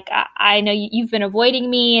talk. Like I know you've been avoiding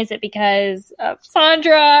me. Is it because of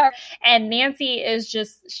Sandra?" And Nancy is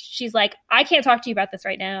she's like, "I can't talk to you about this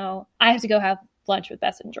right now. I have to go have lunch with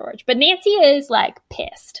Bess and George." But Nancy is like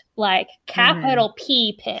pissed, like capital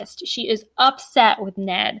P pissed. She is upset with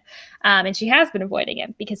Ned. And she has been avoiding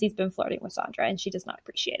him because he's been flirting with Sandra and she does not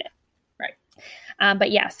appreciate it. Right. But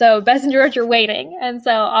yeah, so Bess and George are waiting. And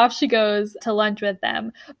so off she goes to lunch with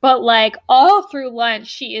them. But like all through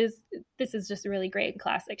lunch, this is just really great and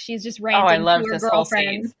classic. She's just ranting to her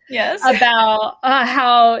girlfriend about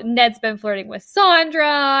how Ned's been flirting with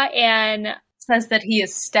Sandra and says that he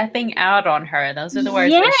is stepping out on her. Those are the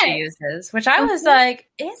words that she uses, which I was like,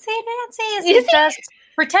 is he, Nancy? Is he just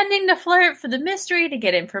pretending to flirt for the mystery to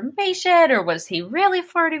get information, or was he really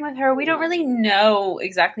flirting with her? We don't really know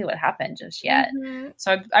exactly what happened just yet.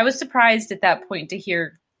 So I was surprised at that point to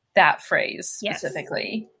hear that phrase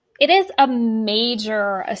specifically. It is a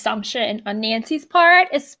major assumption on Nancy's part,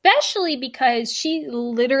 especially because she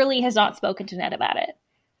literally has not spoken to Ned about it.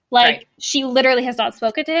 Like, she literally has not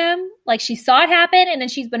spoken to him. Like, she saw it happen, and then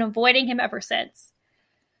she's been avoiding him ever since.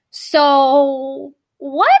 So,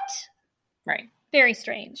 what? Right. Very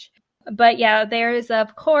strange. But yeah, there is,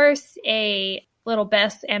 of course, a little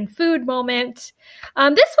Bess and food moment. This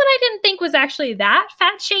one I didn't think was actually that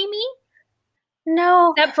fat-shamey.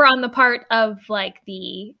 No. Except for on the part of, like,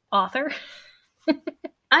 the author.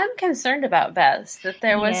 I'm concerned about Bess, that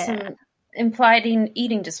there was some implied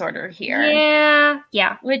eating disorder here.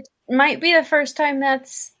 Yeah. Which might be the first time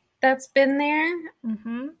that's been there.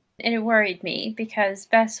 And it worried me because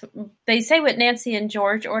Bess, they say what Nancy and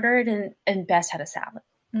George ordered, and Bess had a salad.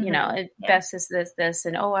 You know, and Bess is this,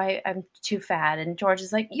 and I'm too fat. And George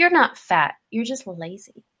is like, you're not fat. You're just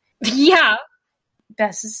lazy. Yeah.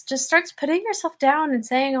 Bess just starts putting herself down and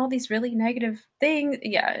saying all these really negative things.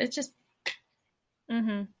 Yeah, it's just.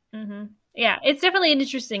 Yeah, it's definitely an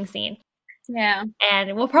interesting scene. Yeah.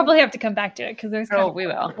 And we'll probably have to come back to it because there's we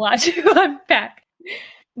will. a lot to unpack.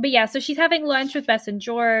 But yeah, so she's having lunch with Bess and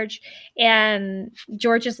George, and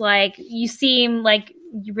George is like, you seem like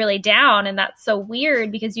you're really down, and that's so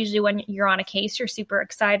weird because usually when you're on a case, you're super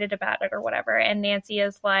excited about it or whatever. And Nancy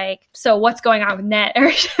is like, so what's going on with Ned? Or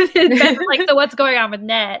Bess is like, so what's going on with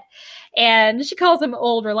Ned? And she calls him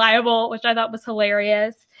old reliable, which I thought was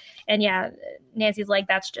hilarious. And yeah, Nancy's like,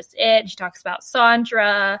 that's just it. She talks about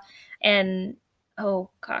Sandra. And, oh,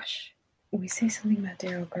 gosh. We say something about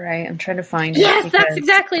Daryl Gray. I'm trying to find it. Yes, that's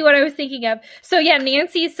exactly what I was thinking of. So, yeah,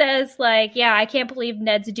 Nancy says, like, yeah, I can't believe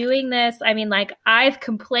Ned's doing this. I mean, like, I've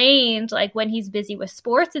complained, like, when he's busy with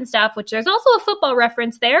sports and stuff, which there's also a football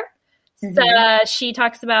reference there. So, she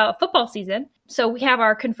talks about football season. So we have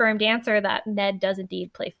our confirmed answer that Ned does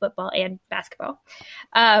indeed play football and basketball.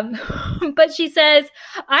 But she says,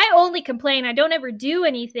 I only complain. I don't ever do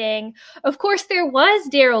anything. Of course, there was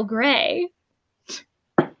Daryl Gray.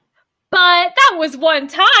 but that was one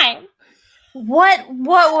time. What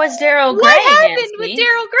was Daryl Gray? What happened Nancy? with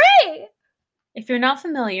Daryl Gray? If you're not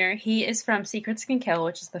familiar, he is from Secrets Can Kill,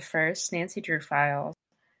 which is the first Nancy Drew file.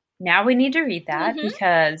 Now we need to read that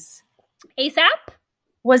because... ASAP?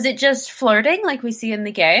 Was it just flirting like we see in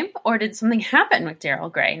the game? Or did something happen with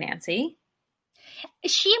Daryl Gray, Nancy?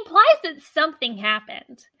 She implies that something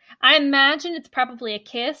happened. I imagine it's probably a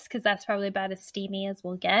kiss, because that's probably about as steamy as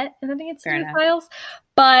we'll get in the Nancy Drew files.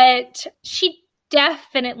 But she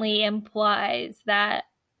definitely implies that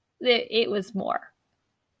it was more.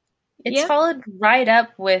 It's followed right up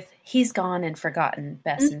with, he's gone and forgotten,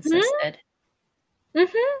 Bess insisted.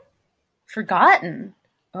 Forgotten?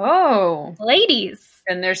 Oh. Ladies.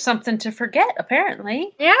 And there's something to forget,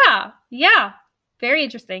 apparently. Yeah. Very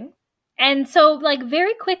interesting. And so, like,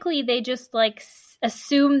 very quickly, they just, like,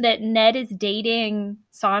 assume that Ned is dating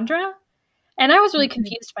Sandra. And I was really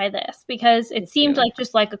confused by this, because it seemed like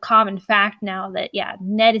just, like, a common fact now that,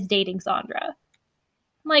 Ned is dating Sandra.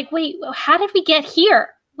 I'm like, wait, how did we get here?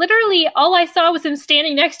 Literally, all I saw was him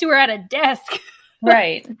standing next to her at a desk.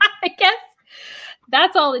 Right. I guess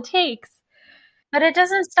that's all it takes. But it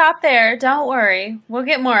doesn't stop there. Don't worry. We'll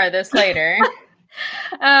get more of this later.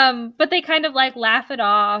 But they kind of like laugh it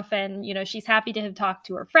off, and she's happy to have talked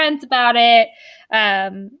to her friends about it.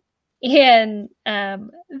 And then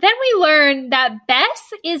we learn that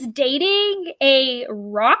Bess is dating a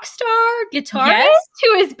rock star guitarist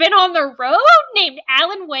who has been on the road named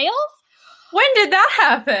Alan Wales. When did that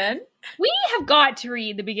happen? We have got to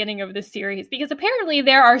read the beginning of this series, because apparently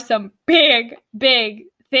there are some big, big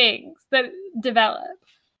things that develop.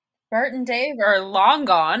 Bert and Dave are long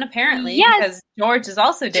gone, apparently, because George is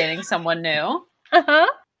also dating someone new.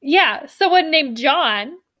 Yeah, someone named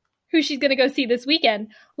John, who she's going to go see this weekend.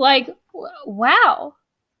 Like, wow.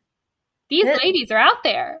 These ladies are out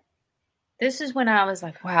there. This is when I was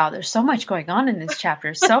like, wow, there's so much going on in this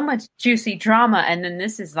chapter. So much juicy drama. And then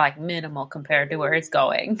this is like minimal compared to where it's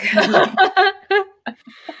going.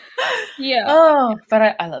 Yeah. Oh,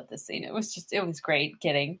 but I love this scene. It was great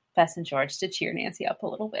getting Bess and George to cheer Nancy up a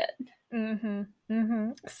little bit.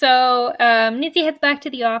 So Nancy heads back to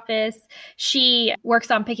the office. She works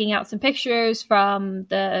on picking out some pictures from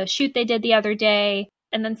the shoot they did the other day.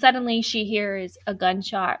 And then suddenly she hears a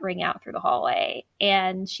gunshot ring out through the hallway,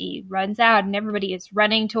 and she runs out, and everybody is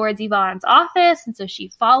running towards Yvonne's office. And so she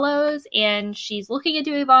follows, and she's looking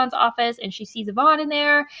into Yvonne's office, and she sees Yvonne in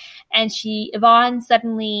there, and Yvonne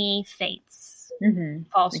suddenly faints,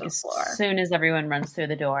 falls to the floor. As soon as everyone runs through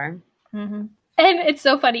the door. And it's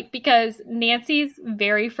so funny, because Nancy's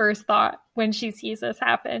very first thought when she sees this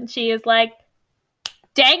happen, she is like,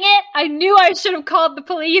 dang it, I knew I should have called the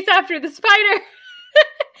police after the spider.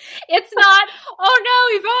 It's not, oh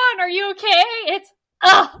no, Yvonne, are you okay? It's,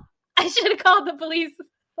 oh, I should have called the police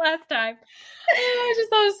last time. I just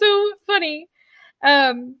thought it was so funny.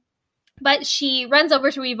 But she runs over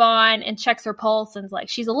to Yvonne and checks her pulse and is like,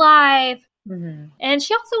 she's alive. And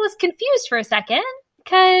she also was confused for a second,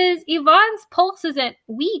 because Yvonne's pulse isn't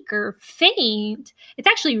weak or faint. It's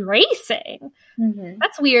actually racing.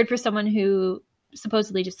 That's weird for someone who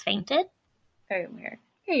supposedly just fainted. Very weird.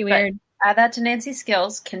 Very weird. But add that to Nancy's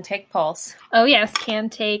skills. Can take pulse. Oh yes, can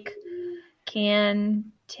take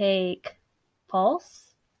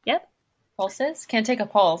pulse. Yep. Pulses? Can take a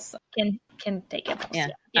pulse. Can take a pulse. Yeah.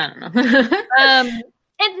 I don't know.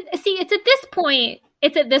 And see, it's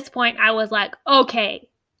at this point I was like, okay,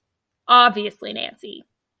 obviously Nancy.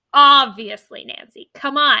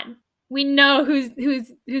 Come on. We know who's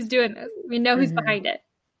doing this. We know who's behind it.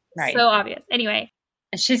 Right. So obvious. Anyway.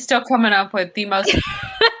 And she's still coming up with the most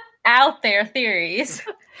out there theories.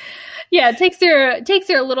 Yeah, it takes her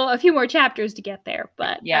a few more chapters to get there,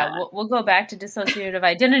 but we'll go back to dissociative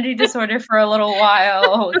identity disorder for a little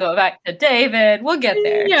while. We'll go back to David. We'll get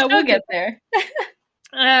there. Yeah, we'll get there.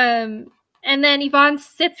 And then Yvonne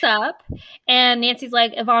sits up, and Nancy's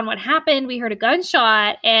like, Yvonne, what happened? We heard a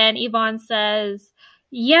gunshot. And Yvonne says,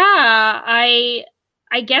 yeah, I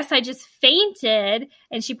guess I just fainted.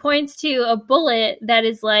 And she points to a bullet that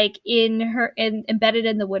is like embedded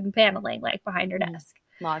in the wooden paneling, like behind her desk.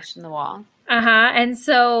 Lodged in the wall. And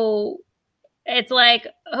so it's like,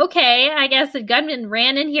 okay, I guess a gunman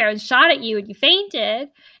ran in here and shot at you and you fainted.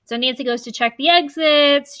 So Nancy goes to check the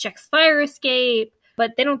exits, checks fire escape,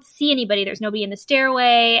 but they don't see anybody. There's nobody in the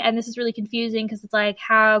stairway. And this is really confusing, because it's like,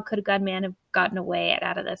 how could a gunman have gotten away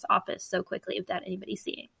out of this office so quickly without anybody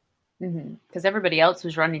seeing? Because everybody else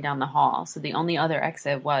was running down the hall. So the only other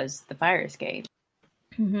exit was the fire escape.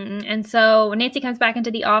 And so when Nancy comes back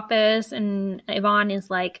into the office, and Yvonne is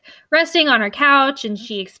like resting on her couch, and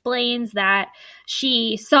she explains that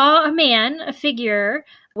she saw a figure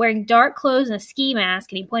wearing dark clothes and a ski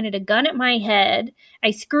mask, and he pointed a gun at my head.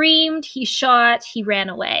 I screamed, he shot, he ran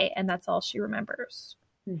away, and that's all she remembers.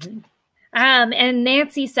 Mm-hmm. And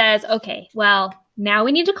Nancy says, okay, well, now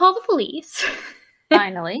we need to call the police.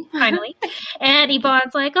 Finally. And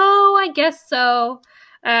Yvonne's like, oh, I guess so.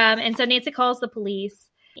 And so Nancy calls the police,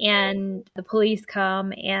 and the police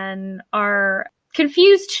come and are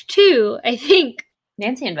confused too, I think.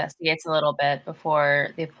 Nancy investigates a little bit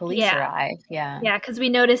before the police arrive. Yeah, because we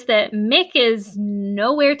noticed that Mick is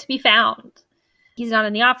nowhere to be found. He's not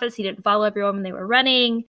in the office. He didn't follow everyone when they were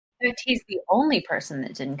running. But he's the only person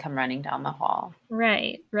that didn't come running down the hall.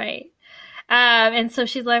 Right. And so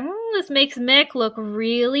she's like, this makes Mick look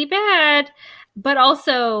really bad. But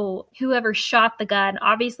also, whoever shot the gun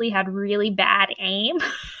obviously had really bad aim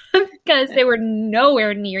because they were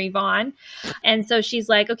nowhere near Yvonne. And so she's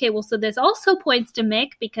like, okay, well, so this also points to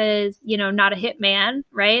Mick because, not a hitman,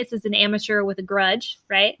 right? This is an amateur with a grudge,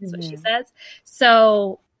 right? That's what she says.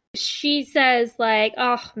 So she says, like,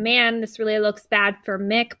 oh, man, this really looks bad for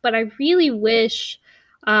Mick, but I really wish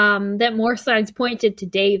that more signs pointed to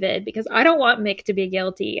David because I don't want Mick to be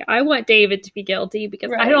guilty. I want David to be guilty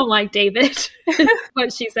because I don't like David,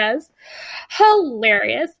 what she says.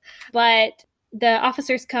 Hilarious. But the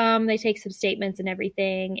officers come, they take some statements and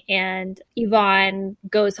everything, and Yvonne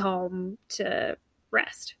goes home to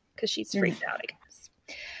rest because she's freaked out, I guess.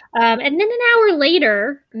 And then an hour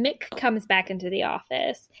later, Mick comes back into the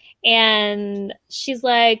office, and she's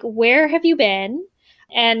like, where have you been?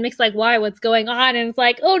 And Mick's like, why? What's going on? And it's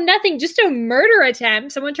like, oh, nothing, just a murder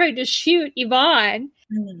attempt. Someone tried to shoot Yvonne.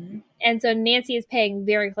 Mm-hmm. And so Nancy is paying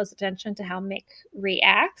very close attention to how Mick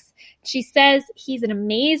reacts. She says he's an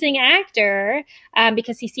amazing actor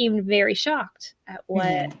because he seemed very shocked at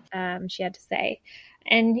what she had to say.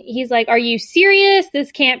 And he's like, are you serious?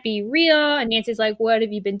 This can't be real. And Nancy's like, what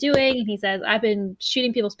have you been doing? And he says, I've been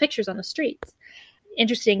shooting people's pictures on the streets.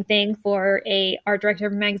 Interesting thing for a art director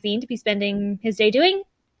of a magazine to be spending his day doing,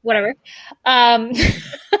 whatever.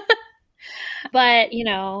 But,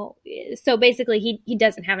 so basically he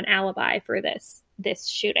doesn't have an alibi for this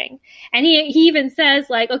shooting. And he even says,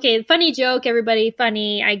 like, okay, funny joke, everybody,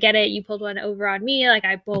 funny. I get it. You pulled one over on me. Like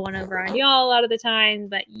I pull one over on y'all a lot of the time,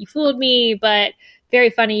 but you fooled me, but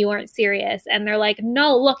very funny. You weren't serious. And they're like,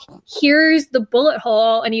 no, look, here's the bullet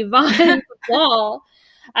hole in Yvonne's wall.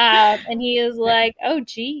 And he is like, oh,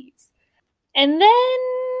 geez. And then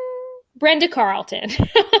Brenda Carlton.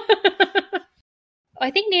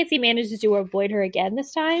 I think Nancy manages to avoid her again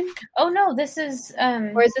this time. Oh, no, this is...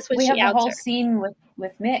 or is this when we she have outs the whole her? scene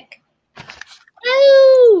with Mick.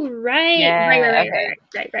 Oh, right. Yeah,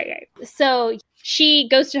 Right. So she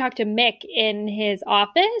goes to talk to Mick in his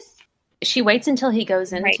office. She waits until he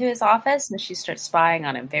goes into his office, and she starts spying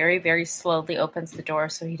on him. Very, very slowly opens the door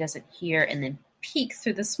so he doesn't hear, and then peeks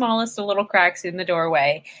through the smallest of little cracks in the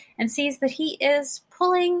doorway and sees that he is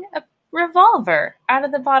pulling a revolver out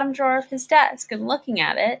of the bottom drawer of his desk and looking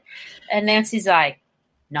at it. And Nancy's like,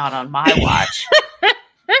 not on my watch.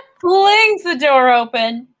 Flings the door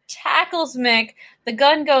open, tackles Mick. The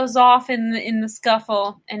gun goes off in the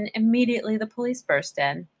scuffle, and immediately the police burst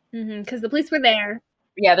in. Because the police were there.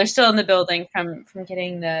 Yeah, they're still in the building from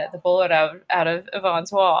getting the bullet out of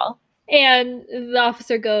Yvonne's wall. And the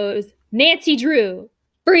officer goes, Nancy Drew,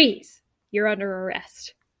 freeze. You're under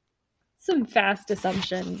arrest. Some fast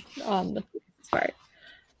assumption on the police's part.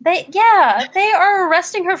 They are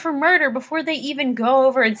arresting her for murder before they even go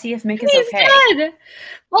over and see if Mick is okay. Dead.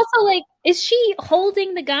 Also, like, is she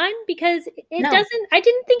holding the gun? Because I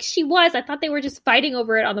didn't think she was. I thought they were just fighting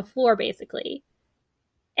over it on the floor, basically.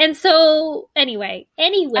 And so, anyway. I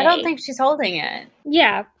don't think she's holding it.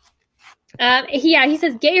 Yeah. He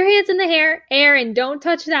says, get your hands in the air and don't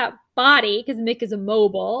touch that body, because Mick is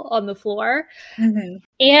immobile on the floor. Mm-hmm.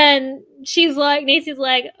 And Nancy's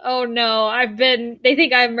like, oh no, they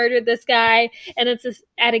think I've murdered this guy. And it's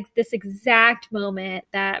at this exact moment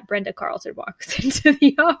that Brenda Carlton walks into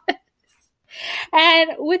the office.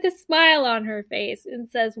 And with a smile on her face and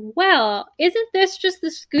says, well, isn't this just the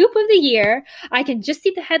scoop of the year? I can just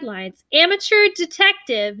see the headlines. Amateur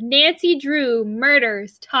detective Nancy Drew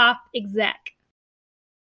murders top exec.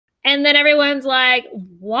 And then everyone's like,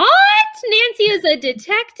 what? Nancy is a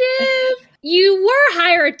detective? You were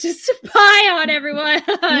hired to spy on everyone.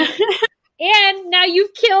 And now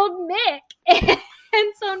you've killed Mick.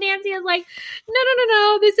 And so Nancy is like,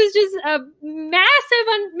 no. This is just a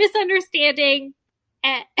massive misunderstanding.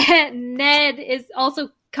 And Ned also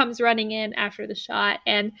comes running in after the shot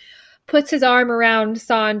and puts his arm around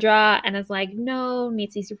Sandra and is like, no,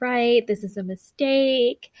 Nancy's right. This is a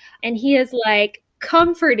mistake. And he is like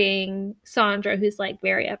comforting Sandra, who's like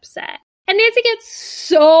very upset. And Nancy gets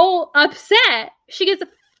so upset. She gets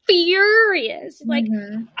furious. She's like,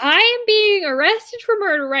 I am being arrested for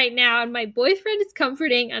murder right now, and my boyfriend is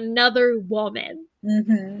comforting another woman.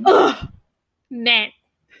 Ugh, men.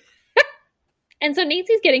 And so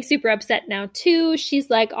Nancy's getting super upset now, too. She's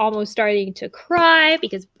like almost starting to cry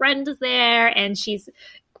because Brenda's there, and she's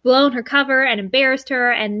blown her cover and embarrassed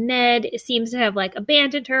her, and Ned seems to have like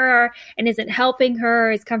abandoned her and isn't helping her,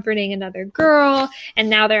 is comforting another girl, and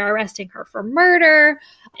now they're arresting her for murder.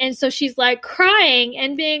 And so she's like crying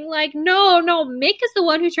and being like, no, Mick is the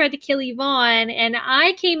one who tried to kill Yvonne, and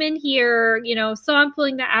I came in here, so I'm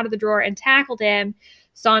pulling that out of the drawer and tackled him.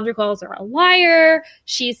 Sandra calls her a liar.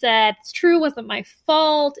 She said, it's true, wasn't my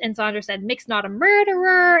fault. And Sandra said, Mick's not a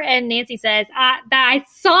murderer. And Nancy says, I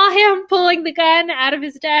saw him pulling the gun out of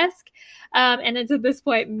his desk. And then to this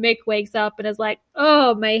point, Mick wakes up and is like,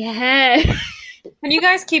 oh, my head. Can you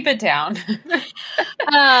guys keep it down?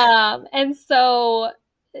 And so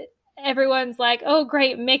everyone's like, oh,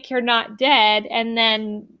 great, Mick, you're not dead. And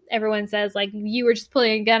then everyone says, like, you were just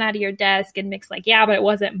pulling a gun out of your desk. And Mick's like, yeah, but it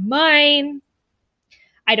wasn't mine.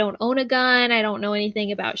 I don't own a gun. I don't know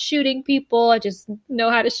anything about shooting people. I just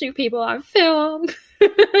know how to shoot people on film.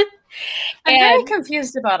 I'm very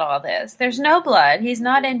confused about all this. There's no blood. He's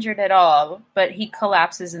not injured at all, but he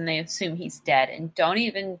collapses and they assume he's dead and don't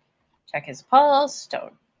even check his pulse.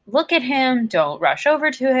 Don't look at him. Don't rush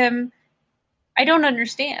over to him. I don't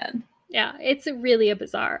understand. Yeah, it's a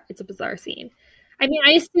bizarre scene. I mean,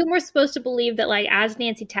 I assume we're supposed to believe that, like, as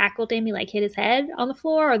Nancy tackled him, he, like, hit his head on the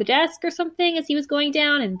floor or the desk or something as he was going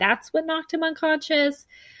down, and that's what knocked him unconscious.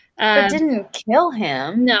 But didn't kill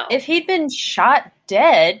him. No. If he'd been shot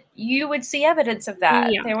dead, you would see evidence of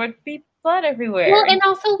that. Yeah. There would be blood everywhere. Well, and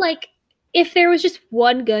also, like, if there was just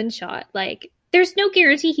one gunshot, like, there's no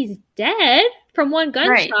guarantee he's dead from one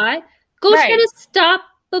gunshot. Right. Go try to stop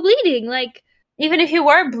the bleeding, like... Even if you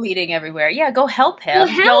were bleeding everywhere, yeah, go help him.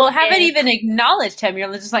 You haven't even acknowledged him.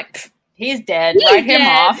 You're just like, he's dead. Write him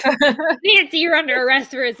off. Nancy, you're under arrest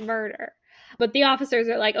for his murder. But the officers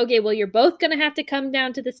are like, okay, well, you're both going to have to come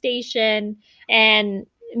down to the station. And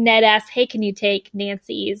Ned asks, hey, can you take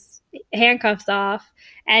Nancy's handcuffs off?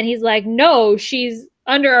 And he's like, no, she's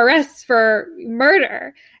under arrest for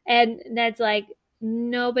murder. And Ned's like,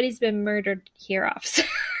 nobody's been murdered here, officer.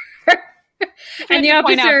 And the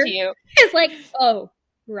officer is like, oh,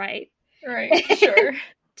 right. Right, sure.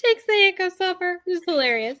 Takes the handcuffs off her. It's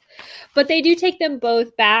hilarious. But they do take them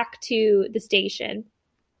both back to the station.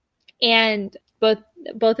 And both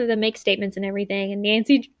of them make statements and everything. And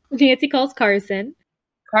Nancy calls Carson.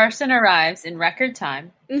 Carson arrives in record time,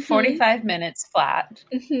 45 minutes flat.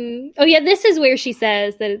 Oh, yeah, this is where she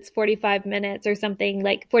says that it's 45 minutes or something,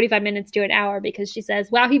 like 45 minutes to an hour, because she says,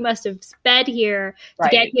 wow, he must have sped here to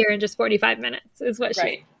get here in just 45 minutes, is what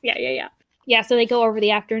she... Yeah. Yeah, so they go over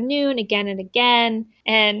the afternoon again and again,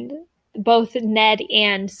 and both Ned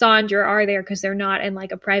and Sandra are there because they're not in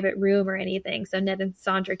like a private room or anything. So Ned and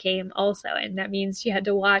Sandra came also, and that means she had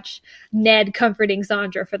to watch Ned comforting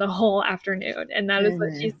Sandra for the whole afternoon. And that is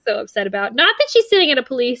what she's so upset about. Not that she's sitting at a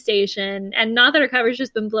police station and not that her cover's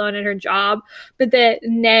just been blown at her job, but that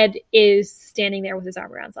Ned is standing there with his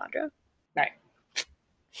arm around Sandra. Right.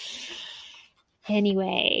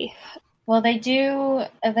 Anyway. Well, they do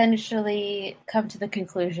eventually come to the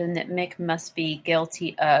conclusion that Mick must be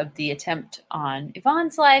guilty of the attempt on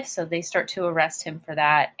Yvonne's life, so they start to arrest him for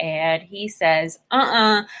that, and he says,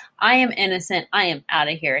 I am innocent, I am out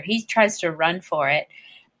of here, and he tries to run for it.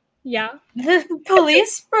 Yeah. The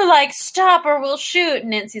police were like, stop or we'll shoot,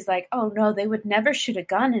 and Nancy's like, oh no, they would never shoot a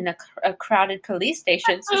gun in a crowded police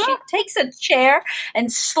station, so she takes a chair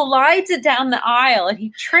and slides it down the aisle, and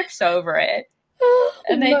he trips over it.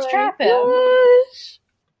 And they trap him. Gosh.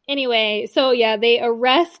 Anyway, so yeah, they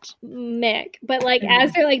arrest Mick, but like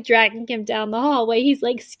as they're like dragging him down the hallway, he's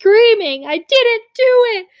like screaming, I didn't do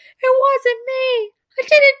it! It wasn't me! I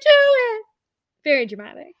didn't do it! Very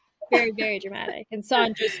dramatic. Very, very dramatic. And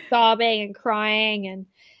Sandra's sobbing and crying, and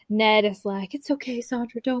Ned is like, it's okay,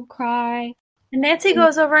 Sandra, don't cry. And Nancy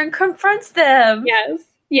goes over and confronts them. Yes.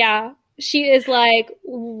 Yeah. She is like,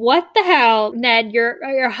 what the hell, Ned?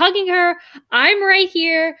 You're hugging her. I'm right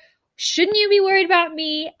here. Shouldn't you be worried about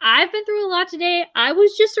me? I've been through a lot today. I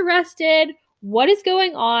was just arrested. What is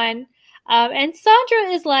going on? And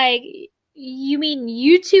Sandra is like, you mean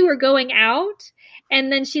you two are going out?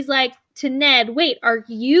 And then she's like to Ned, wait, are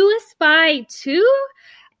you a spy too?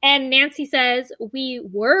 And Nancy says, we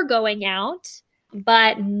were going out,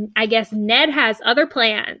 but I guess Ned has other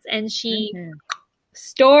plans. And she...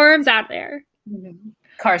 storms out there.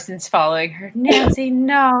 Carson's following her. Nancy,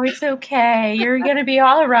 no, it's okay. You're going to be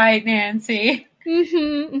all right, Nancy.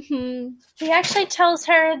 He actually tells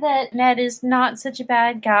her that Ned is not such a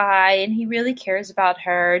bad guy and he really cares about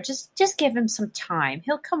her. Just give him some time.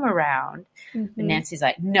 He'll come around. But Nancy's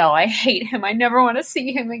like, no, I hate him. I never want to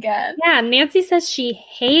see him again. Yeah, Nancy says she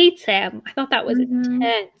hates him. I thought that was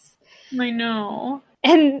intense. I know.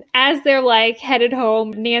 And as they're like headed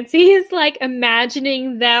home, Nancy is like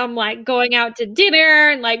imagining them like going out to dinner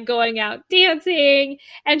and like going out dancing.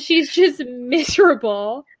 And she's just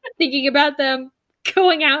miserable thinking about them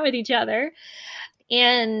going out with each other.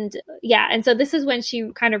 And yeah, and so this is when she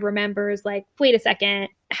kind of remembers like, wait a second,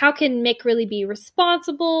 how can Mick really be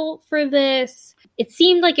responsible for this? It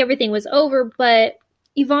seemed like everything was over, but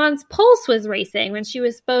Yvonne's pulse was racing when she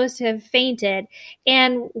was supposed to have fainted.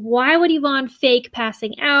 And why would Yvonne fake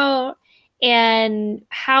passing out? And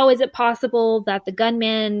how is it possible that the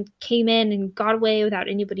gunman came in and got away without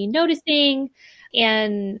anybody noticing?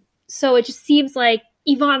 And so it just seems like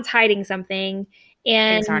Yvonne's hiding something.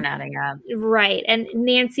 And things aren't adding up. Right. And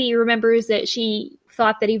Nancy remembers that she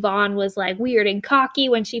thought that Yvonne was like weird and cocky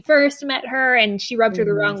when she first met her, and she rubbed her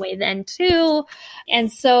the wrong way then too.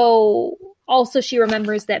 And so also she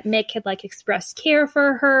remembers that Mick had like expressed care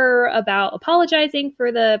for her about apologizing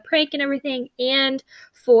for the prank and everything, and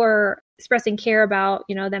for expressing care about,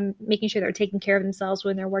 you know, them making sure they're taking care of themselves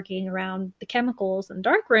when they're working around the chemicals in the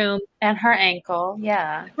dark room. And her ankle,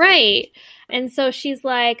 yeah. Right. And so she's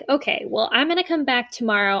like, okay, well, I'm going to come back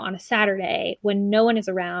tomorrow on a Saturday when no one is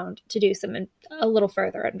around to do a little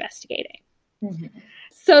further investigating.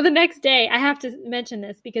 So the next day, I have to mention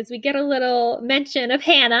this because we get a little mention of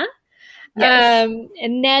Hannah. Yes.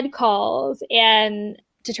 And Ned calls and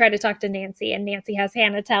to try to talk to Nancy, and Nancy has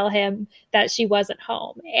Hannah tell him that she wasn't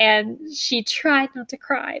home, and she tried not to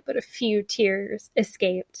cry, but a few tears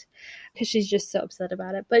escaped because she's just so upset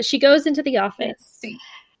about it. But she goes into the office,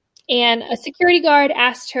 and a security guard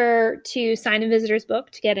asked her to sign a visitor's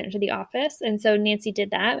book to get into the office, and so Nancy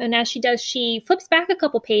did that. And as she does, she flips back a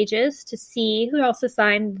couple pages to see who else has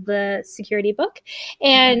signed the security book,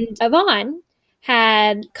 and Yvonne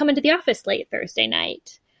had come into the office late Thursday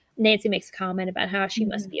night. Nancy makes a comment about how she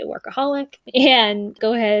must be a workaholic and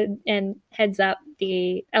go ahead and heads up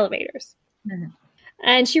the elevators.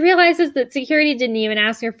 And she realizes that security didn't even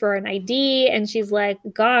ask her for an ID. And she's like,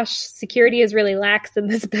 gosh, security is really lax in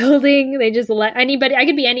this building. They just let anybody, I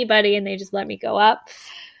could be anybody, and they just let me go up.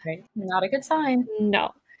 Right. Not a good sign.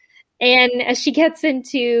 No. And as she gets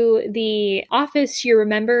into the office, she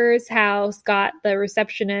remembers how Scott, the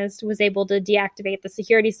receptionist, was able to deactivate the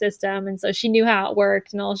security system. And so she knew how it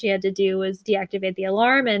worked, and all she had to do was deactivate the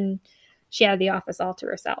alarm, and she had the office all to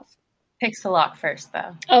herself. Picks the lock first,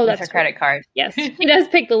 though. Oh, that's her credit card. Yes, she does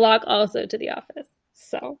pick the lock also to the office.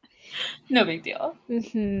 So no big deal.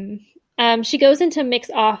 She goes into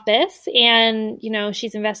Mick's office, and, you know,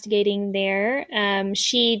 she's investigating there.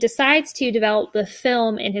 She decides to develop the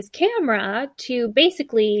film in his camera to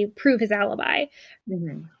basically prove his alibi.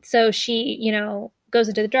 So she, you know, goes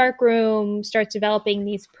into the dark room, starts developing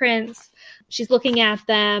these prints. She's looking at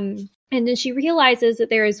them, and then she realizes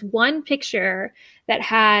that there is one picture that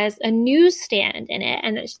has a newsstand in it,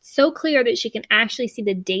 and it's so clear that she can actually see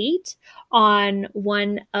the date on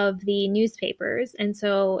one of the newspapers. And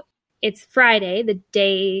so it's Friday, the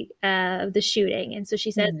day of the shooting. And so she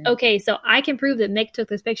says, okay, so I can prove that Mick took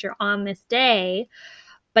this picture on this day,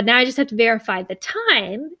 but now I just have to verify the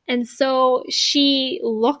time. And so she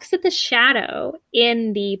looks at the shadow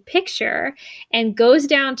in the picture and goes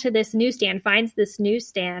down to this newsstand, finds this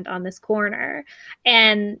newsstand on this corner.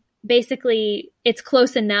 And basically it's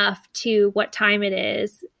close enough to what time it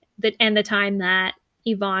is and the time that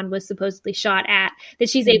Yvonne was supposedly shot at, that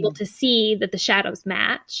she's able to see that the shadows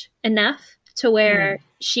match enough to where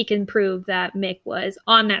she can prove that Mick was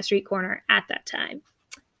on that street corner at that time.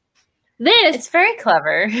 It's very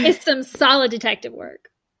clever. It's some solid detective work.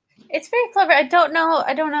 It's very clever. I don't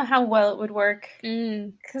know how well it would work.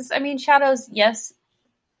 Because, I mean, shadows, yes,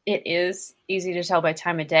 it is easy to tell by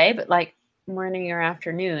time of day, but like morning or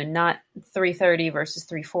afternoon, not 3:30 versus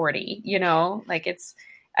 3:40, you know? Like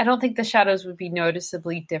I don't think the shadows would be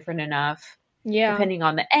noticeably different enough. Yeah. Depending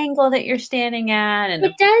on the angle that you're standing at. And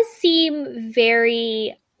it does seem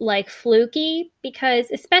very like fluky, because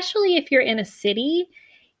especially if you're in a city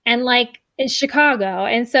and like in Chicago.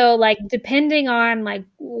 And so like depending on like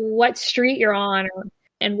what street you're on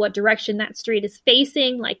and what direction that street is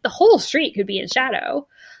facing, like the whole street could be in shadow.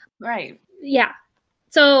 Right. Yeah.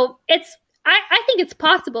 So I think it's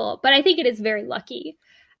possible, but I think it is very lucky.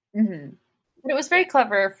 But it was very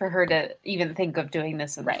clever for her to even think of doing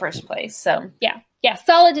this in the first place. So yeah,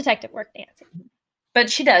 solid detective work, Nancy.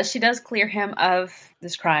 But she does clear him of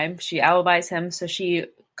this crime. She alibis him, so she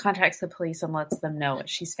contacts the police and lets them know what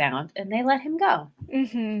she's found, and they let him go.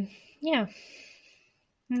 Mm-hmm. Yeah.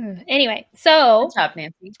 Anyway, so Good job,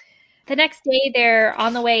 Nancy. The next day, they're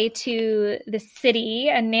on the way to the city,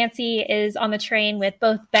 and Nancy is on the train with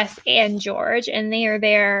both Bess and George, and they are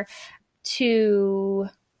there to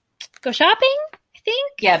go shopping, I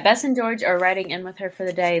think. Yeah, Bess and George are riding in with her for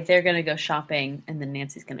the day. They're going to go shopping, and then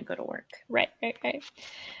Nancy's going to go to work. Right.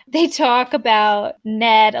 They talk about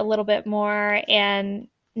Ned a little bit more, and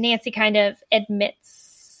Nancy kind of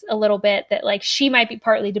admits a little bit that like she might be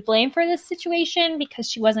partly to blame for this situation because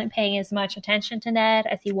she wasn't paying as much attention to Ned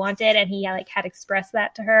as he wanted, and he like had expressed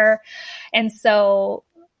that to her. And so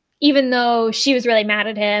even though she was really mad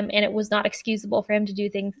at him and it was not excusable for him to do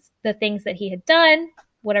the things that he had done,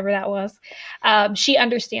 whatever that was, she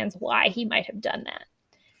understands why he might have done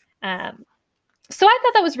that. So I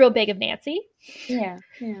thought that was real big of Nancy. Yeah.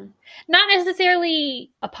 Not necessarily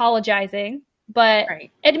apologizing, but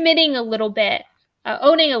admitting a little bit,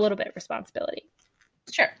 owning a little bit of responsibility.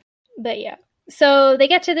 Sure. But yeah. So they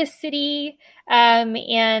get to this city, and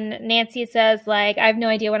Nancy says, like, I have no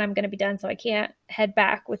idea when I'm going to be done, so I can't head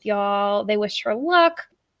back with y'all. They wish her luck.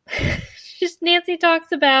 Nancy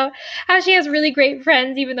talks about how she has really great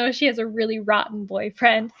friends, even though she has a really rotten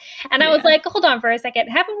boyfriend. And I was like, hold on for a second.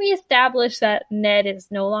 Haven't we established that Ned is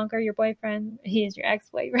no longer your boyfriend? He is your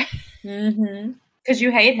ex-boyfriend. Mm-hmm. Because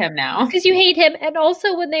you hate him now. Because you hate him. And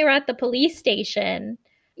also when they were at the police station,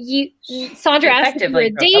 Sandra asked if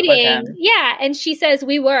we were dating. Yeah. And she says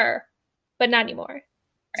we were, but not anymore.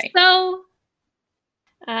 Right. So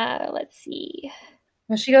let's see.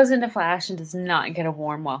 Well, she goes into Flash and does not get a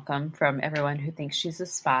warm welcome from everyone who thinks she's a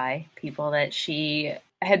spy. People that she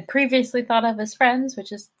had previously thought of as friends,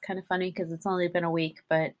 which is kind of funny because it's only been a week,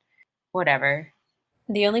 but whatever.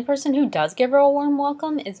 The only person who does give her a warm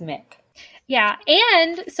welcome is Mick. Yeah,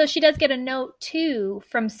 and so she does get a note, too,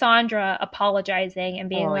 from Sandra apologizing and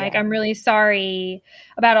being I'm really sorry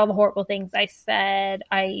about all the horrible things I said.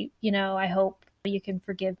 I hope you can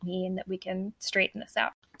forgive me and that we can straighten this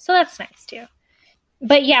out. So that's nice, too.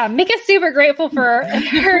 But yeah, Mick is super grateful for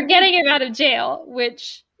her getting him out of jail,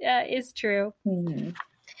 which is true. Mm-hmm.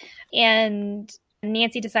 And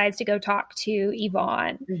Nancy decides to go talk to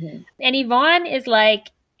Yvonne. Mm-hmm. And Yvonne is like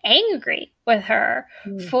angry with her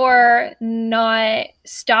for not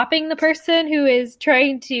stopping the person who is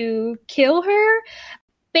trying to kill her.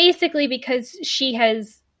 Basically because she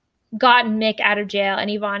has gotten Mick out of jail, and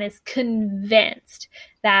Yvonne is convinced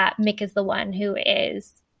that Mick is the one who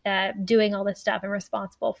is doing all this stuff and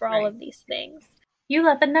responsible for all of these things. You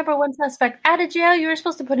let the number one suspect out of jail. You were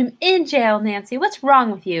supposed to put him in jail, Nancy. What's wrong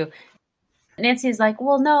with you? Nancy is like,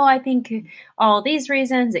 well, no, I think all these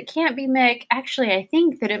reasons. It can't be Mick. Actually, I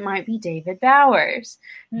think that it might be David Bowers.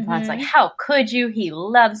 Mm-hmm. Yvonne's like, how could you? He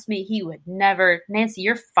loves me. He would never. Nancy,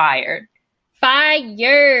 you're fired.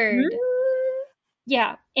 Fired.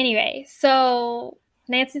 Yeah. Anyway, so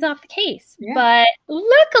Nancy's off the case. Yeah. But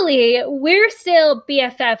luckily, we're still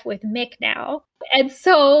BFF with Mick now. And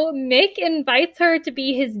so Mick invites her to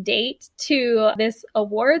be his date to this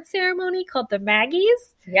award ceremony called the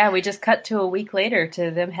Maggies. Yeah, we just cut to a week later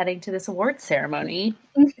to them heading to this award ceremony.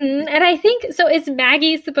 Mm-hmm. And I think, so is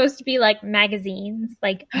Maggie supposed to be like magazines?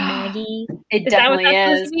 Like Maggie? It definitely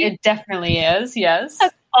is. It definitely is, yes.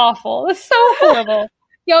 That's awful. It's so horrible.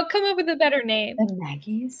 Y'all come up with a better name. The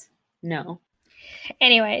Maggies? No.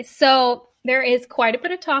 Anyway, so there is quite a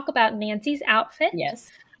bit of talk about Nancy's outfit. Yes.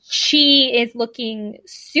 She is looking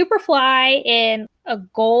super fly in a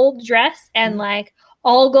gold dress and like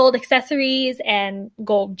all gold accessories and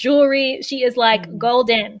gold jewelry. She is like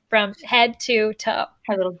golden from head to toe.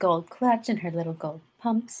 Her little gold clutch and her little gold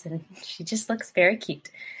pumps, and she just looks very cute.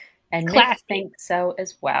 And Mick thinks so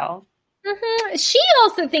as well. Mm-hmm. She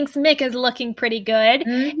also thinks Mick is looking pretty good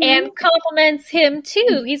and compliments him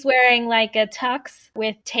too. He's wearing like a tux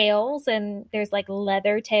with tails, and there's like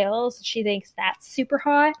leather tails. She thinks that's super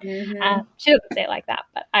hot. She doesn't say it like that,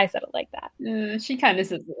 but I said it like that. She kind of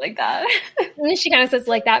says it like that. She kind of says it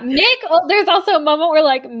like that. Mick, there's also a moment where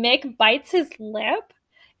like Mick bites his lip,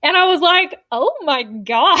 and I was like, oh my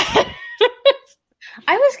God.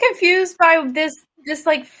 I was confused by this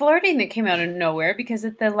like flirting that came out of nowhere, because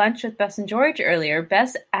at the lunch with Bess and George earlier,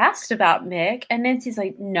 Bess asked about Mick and Nancy's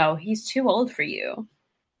like, no, he's too old for you.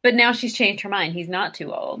 But now she's changed her mind. He's not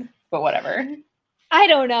too old, but whatever. I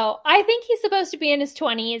don't know. I think he's supposed to be in his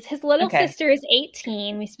 20s. His little sister is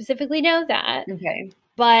 18. We specifically know that. Okay.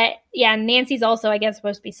 But yeah, Nancy's also, I guess,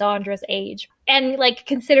 supposed to be Sandra's age. And like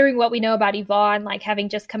considering what we know about Yvonne, like having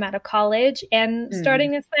just come out of college and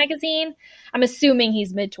starting this magazine, I'm assuming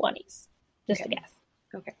he's mid-20s. Just a guess.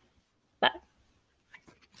 Okay. But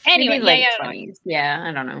Anyway, maybe late 20s. Yeah,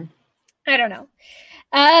 I don't know. I don't know.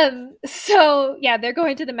 So yeah, they're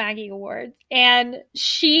going to the Maggie Awards, and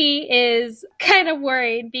she is kind of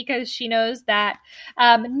worried because she knows that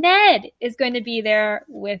Ned is going to be there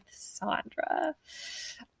with Sandra.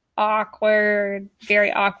 Awkward,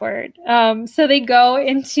 very awkward. So they go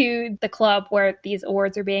into the club where these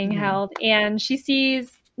awards are being held, and she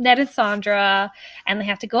sees Ned and Sandra, and they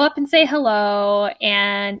have to go up and say hello,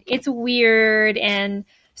 and it's weird, and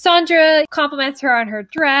Sandra compliments her on her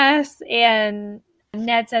dress, and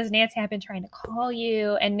Ned says, Nancy, I've been trying to call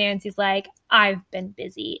you. And Nancy's like, I've been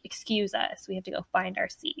busy. Excuse us. We have to go find our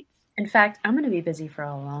seats. In fact, I'm going to be busy for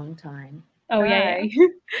a long time. Oh, yeah.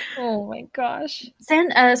 Oh, my gosh.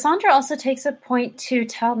 Sandra also takes a point to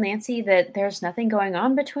tell Nancy that there's nothing going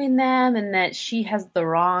on between them and that she has the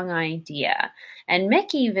wrong idea. And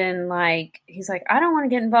Mick even, he's like, I don't want to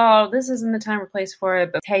get involved. This isn't the time or place for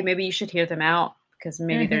it. But, hey, maybe you should hear them out. Because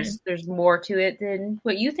maybe there's more to it than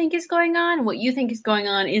what you think is going on. What you think is going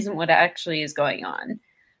on isn't what actually is going on.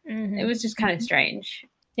 It was just kind of strange.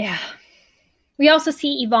 Yeah. We also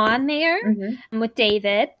see Yvonne there with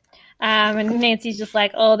David. And Nancy's just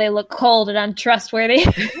like, oh, they look cold and untrustworthy.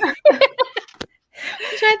 Which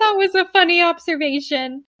I thought was a funny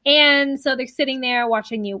observation. And so they're sitting there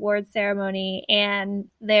watching the award ceremony. And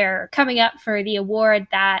they're coming up for the award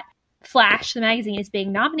that Flash, the magazine, is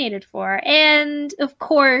being nominated for. And, of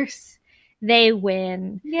course, they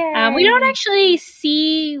win. We don't actually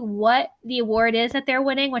see what the award is that they're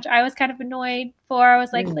winning, which I was kind of annoyed for. I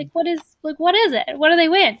was like, what is it? What do they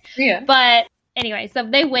win? Yeah. But anyway, so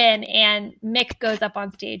they win, and Mick goes up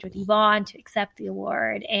on stage with Yvonne to accept the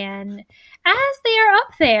award. And as they are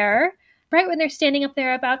up there, right when they're standing up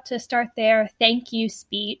there about to start their thank you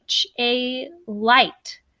speech, a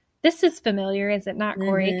light. This is familiar, is it not,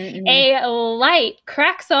 Corey? A light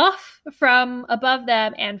cracks off from above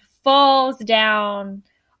them and falls down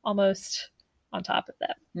almost on top of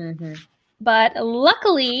them. But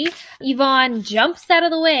luckily, Yvonne jumps out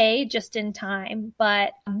of the way just in time,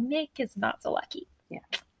 but Mick is not so lucky. Yeah.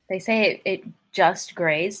 They say it just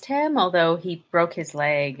grazed him, although he broke his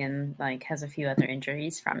leg and has a few other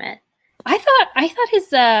injuries from it. I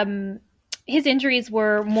thought his injuries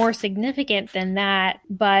were more significant than that,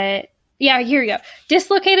 but yeah, here you go.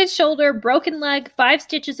 Dislocated shoulder, broken leg, 5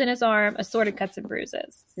 stitches in his arm, assorted cuts and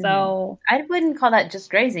bruises. So I wouldn't call that just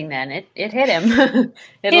grazing then. It hit him.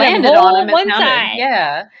 It landed on him. One side.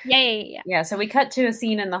 Yeah. Yeah. Yeah, so we cut to a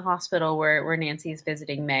scene in the hospital where Nancy's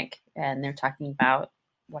visiting Mick, and they're talking about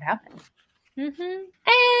what happened. And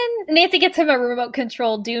Nancy gets him a remote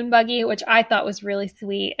control dune buggy, which I thought was really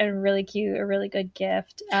sweet and really cute, a really good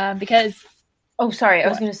gift. Because oh, sorry, I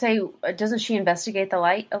was going to say, doesn't she investigate the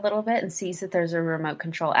light a little bit and sees that there's a remote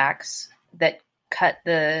control axe that cut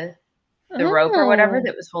the rope or whatever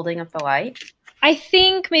that was holding up the light? I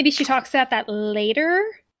think maybe she talks about that later.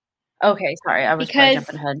 Okay, sorry, I was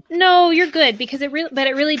jumping ahead. No, you're good, because it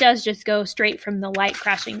really does just go straight from the light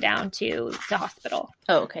crashing down to the hospital.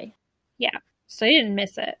 Oh, okay. Yeah, so you didn't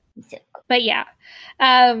miss it. But yeah.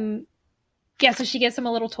 So she gives him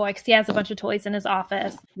a little toy because he has a bunch of toys in his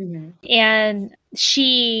office. And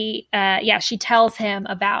she tells him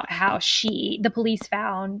about how the police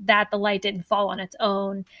found that the light didn't fall on its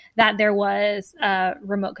own, that there was a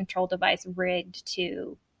remote control device rigged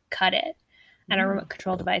to cut it. And a remote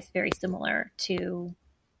control device very similar to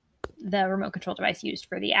the remote control device used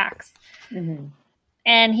for the axe.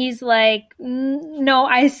 And he's like, no,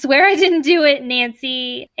 I swear I didn't do it,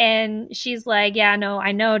 Nancy. And she's like, yeah, no,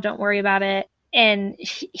 I know. Don't worry about it. And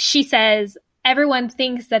she says, everyone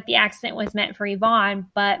thinks that the accident was meant for Yvonne,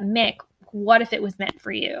 but Mick, what if it was meant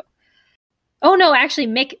for you? Oh, no, actually,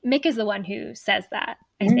 Mick is the one who says that,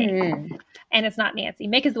 I think. And it's not Nancy.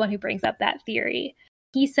 Mick is the one who brings up that theory.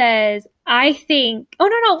 He says, I think, oh,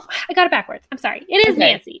 no, I got it backwards. I'm sorry. It is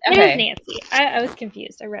Nancy. It is Nancy. I was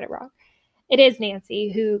confused. I read it wrong. It is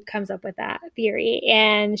Nancy who comes up with that theory.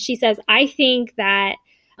 And she says, I think that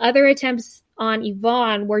other attempts on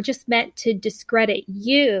Yvonne were just meant to discredit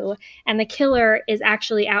you, and the killer is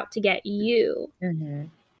actually out to get you.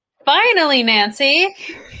 Finally, Nancy.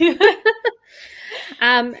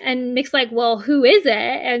 And Mick's like, well, who is it?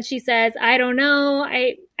 And she says, I don't know.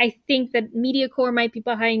 I think that MediaCorp might be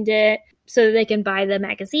behind it so that they can buy the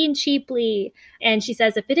magazine cheaply. And she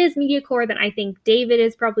says, if it is MediaCorp, then I think David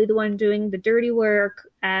is probably the one doing the dirty work.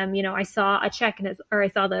 I saw a check I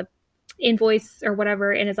saw the invoice or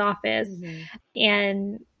whatever in his office.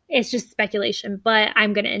 And it's just speculation, but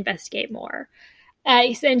I'm going to investigate more.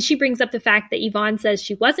 And she brings up the fact that Yvonne says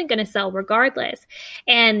she wasn't going to sell regardless.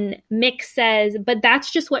 And Mick says, but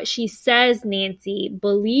that's just what she says, Nancy.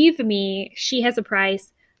 Believe me, she has a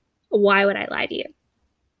price. Why would I lie to you?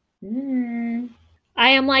 Mm. I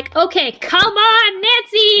am like, okay, come on,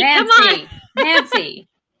 Nancy, come on. Nancy.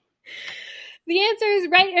 The answer is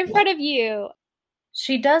right in front of you.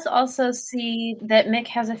 She does also see that Mick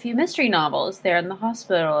has a few mystery novels there in the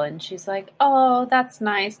hospital, and she's like, oh, that's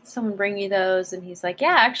nice. Did someone bring you those? And he's like,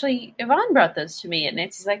 yeah, actually, Yvonne brought those to me. And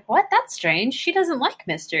Nancy's like, what? That's strange. She doesn't like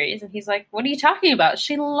mysteries. And he's like, what are you talking about?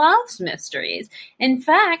 She loves mysteries. In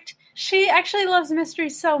fact, she actually loves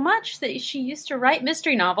mysteries so much that she used to write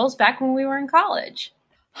mystery novels back when we were in college.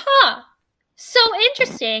 Huh. So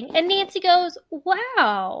interesting. And Nancy goes,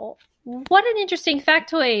 wow, what an interesting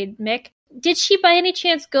factoid, Mick. Did she by any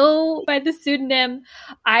chance go by the pseudonym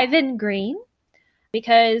Ivan Green?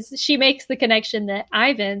 Because she makes the connection that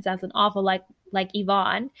Ivan sounds an awful like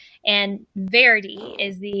Yvonne, and Verdi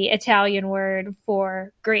is the Italian word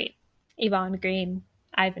for green. Yvonne Green,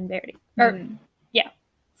 Ivan Verdi. Yeah,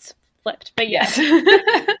 it's flipped, but yes.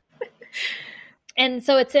 And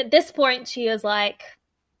so it's at this point she is like,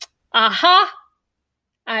 aha,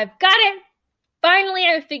 I've got it. Finally,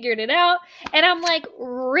 I figured it out. And I'm like,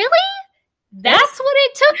 really? That's what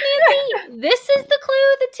it took, Nancy? This is the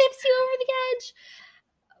clue that tips you over the edge?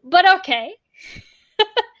 But okay.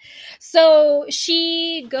 So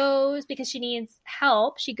she goes, because she needs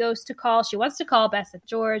help, she goes to call. She wants to call Bess and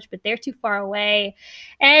George, but they're too far away.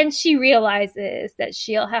 And she realizes that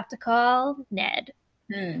she'll have to call Ned.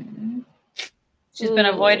 She's been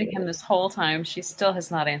avoiding him this whole time. She still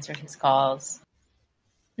has not answered his calls.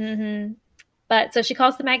 Mm-hmm. But so she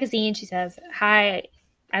calls the magazine. She says, hi,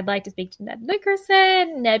 I'd like to speak to Ned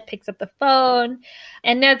Nickerson. Ned picks up the phone.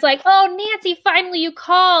 And Ned's like, oh, Nancy, finally you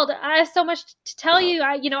called. I have so much to tell you.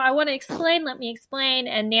 I want to explain. Let me explain.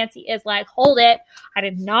 And Nancy is like, hold it. I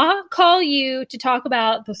did not call you to talk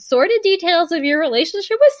about the sordid details of your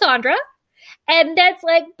relationship with Sandra. And Ned's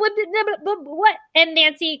like, but what? And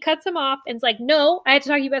Nancy cuts him off and is like, no, I had to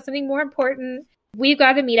talk to you about something more important. We've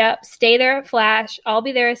got to meet up. Stay there at Flash. I'll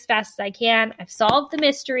be there as fast as I can. I've solved the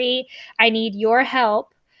mystery. I need your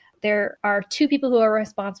help. There are 2 people who are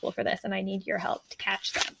responsible for this, and I need your help to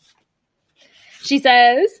catch them. She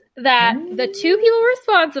says that the 2 people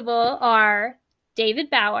responsible are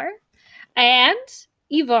David Bauer and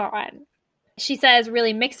Yvonne. She says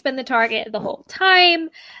really Mick's been the target the whole time,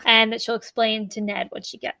 and that she'll explain to Ned when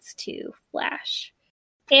she gets to Flash.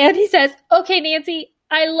 And he says, okay, Nancy,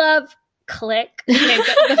 I love click. The phone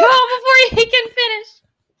before he can finish.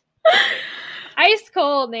 Ice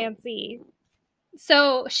cold, Nancy.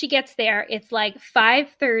 So she gets there. It's like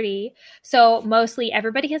 5:30. So mostly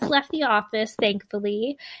everybody has left the office,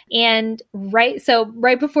 thankfully. And right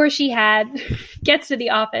before she gets to the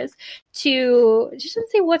office she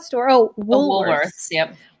doesn't say what store. Oh, Woolworths.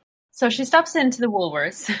 Yep. So she stops into the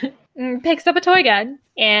Woolworths. Picks up a toy gun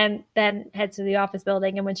and then heads to the office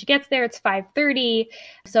building. And when she gets there, it's 5:30.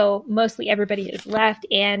 So mostly everybody is left,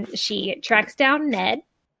 and she tracks down Ned.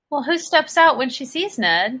 Well, who steps out when she sees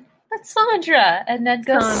Ned? But Sandra. And Ned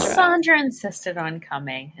goes, Sandra insisted on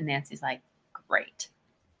coming. And Nancy's like, great.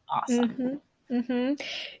 Awesome.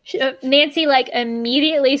 Nancy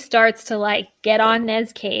immediately starts to get on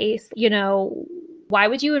Ned's case. Why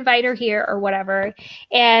would you invite her here or whatever?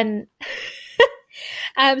 And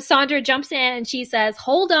Sandra jumps in and she says,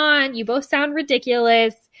 hold on, you both sound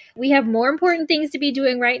ridiculous. We have more important things to be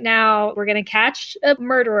doing right now. We're going to catch a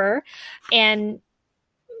murderer. And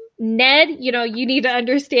Ned, you need to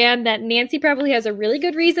understand that Nancy probably has a really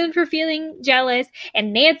good reason for feeling jealous.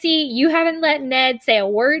 And Nancy, you haven't let Ned say a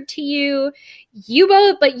word to you. You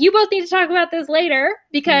both need to talk about this later,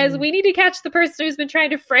 because we need to catch the person who's been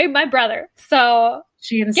trying to frame my brother. So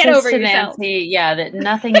she insists to Nancy, that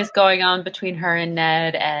nothing is going on between her and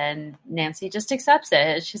Ned, and Nancy just accepts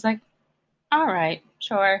it. She's like, all right,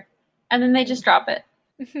 sure. And then they just drop it.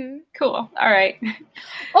 Mm-hmm. Cool. All right.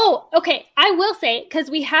 Oh, okay. I will say, because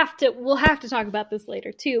we'll have to talk about this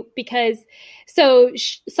later too, because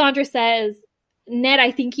Sandra says, Ned,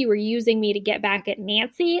 I think you were using me to get back at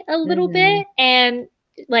Nancy a little bit, and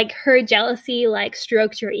her jealousy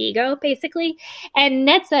stroked your ego basically. And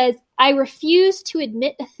Ned says, I refuse to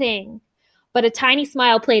admit a thing, but a tiny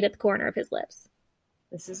smile played at the corner of his lips.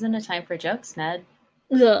 This isn't a time for jokes, Ned.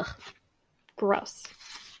 Ugh. Gross.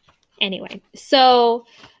 Anyway, so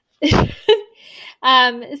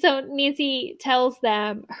Nancy tells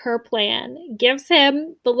them her plan, gives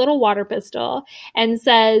him the little water pistol, and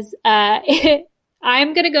says,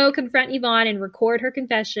 I'm going to go confront Yvonne and record her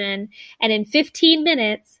confession, and in 15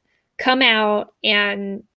 minutes, come out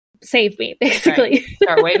and save me, basically. Right.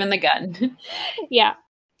 Start waving the gun. Yeah.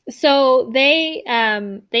 So they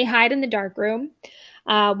hide in the dark room.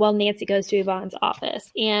 while Nancy goes to Yvonne's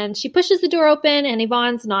office. And she pushes the door open and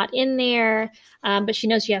Yvonne's not in there, but she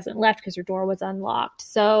knows she hasn't left because her door was unlocked.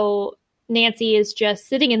 So Nancy is just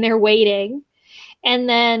sitting in there waiting. And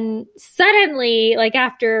then suddenly, like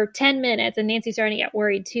after 10 minutes, and Nancy's starting to get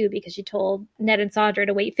worried too because she told Ned and Sandra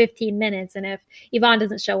to wait 15 minutes. And if Yvonne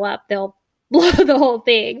doesn't show up, they'll blow the whole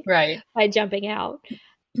thing by jumping out.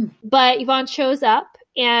 But Yvonne shows up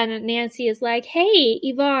and Nancy is like, hey,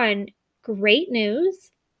 Yvonne, great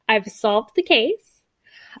news. I've solved the case.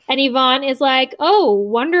 And Yvonne is like, oh,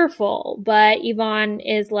 wonderful. But Yvonne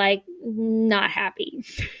is like, not happy.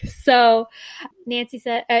 So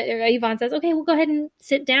Yvonne says, okay, we'll go ahead and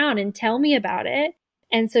sit down and tell me about it.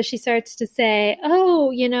 And so she starts to say,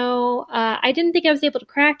 oh, I didn't think I was able to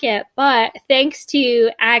crack it, but thanks to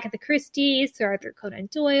Agatha Christie, Sir Arthur Conan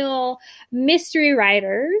Doyle, mystery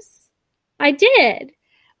writers, I did.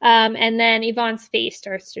 And then Yvonne's face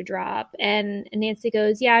starts to drop and Nancy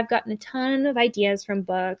goes, yeah, I've gotten a ton of ideas from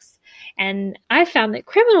books. And I found that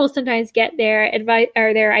criminals sometimes get their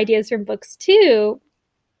their ideas from books too.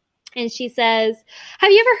 And she says,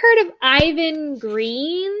 have you ever heard of Ivan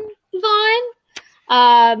Green,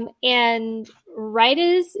 Yvonne? And right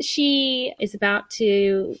as she is about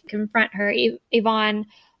to confront her, Yvonne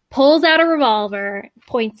pulls out a revolver,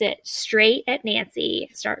 points it straight at Nancy,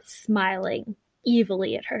 starts smiling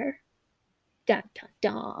evilly at her. Dun, dun,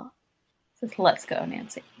 dun. Says, let's go,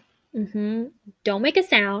 Nancy. Mm-hmm. Don't make a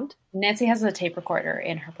sound. Nancy has a tape recorder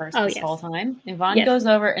in her purse this whole time. Yvonne Yes. goes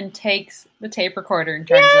over and takes the tape recorder and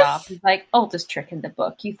turns it off. She's like, oldest trick in the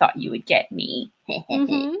book. You thought you would get me.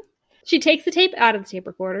 Mm-hmm. She takes the tape out of the tape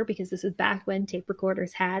recorder because this is back when tape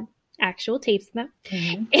recorders had actual tapes in them.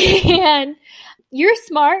 Mm-hmm. And you're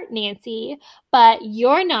smart, Nancy, but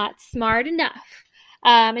you're not smart enough.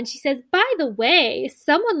 And she says, by the way,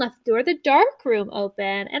 someone left the door of the dark room open,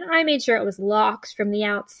 and I made sure it was locked from the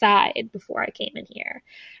outside before I came in here.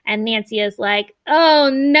 And Nancy is like, oh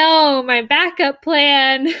no, my backup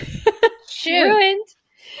plan. Ruined.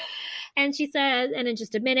 And she says, and in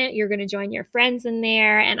just a minute, you're going to join your friends in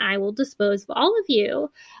there, and I will dispose of all of you.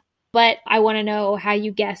 But I want to know how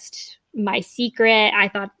you guessed my secret. I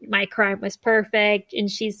thought my crime was perfect. And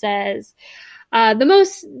she says,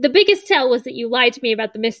 the biggest tell was that you lied to me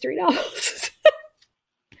about the mystery novels.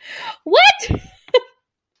 What?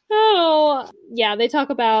 Oh, yeah. They talk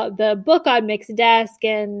about the book on Mick's desk,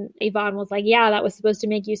 and Yvonne was like, yeah, that was supposed to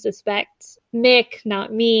make you suspect Mick,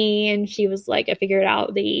 not me. And she was like, I figured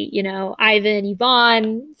out the, Ivan,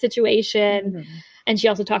 Yvonne situation. Mm-hmm. And she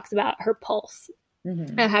also talks about her pulse,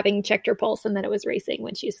 Mm-hmm. having checked her pulse, and then it was racing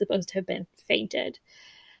when she was supposed to have been fainted.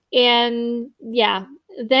 And yeah,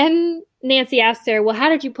 then Nancy asks her, well, how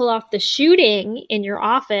did you pull off the shooting in your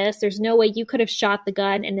office? There's no way you could have shot the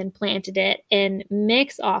gun and then planted it in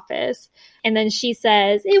Mick's office. And then she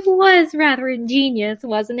says, it was rather ingenious,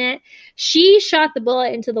 wasn't it? She shot the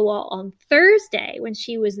bullet into the wall on Thursday when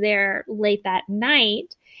she was there late that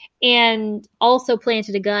night, and also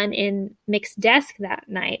planted a gun in Mick's desk that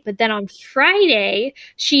night. But then on Friday,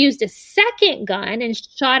 she used a second gun and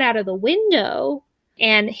shot out of the window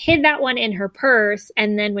and hid that one in her purse.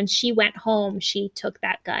 And then when she went home, she took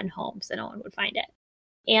that gun home so no one would find it.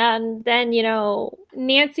 And then,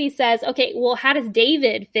 Nancy says, okay, well, how does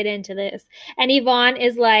David fit into this? And Yvonne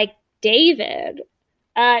is like, David?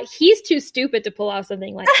 He's too stupid to pull off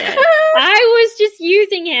something like this. I was just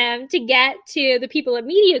using him to get to the people at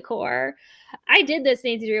MediaCorp. I did this,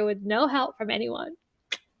 Nancy Drew, with no help from anyone.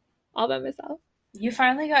 All by myself. You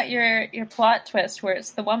finally got your plot twist where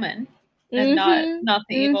it's the woman and not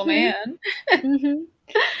the evil man. Mm-hmm.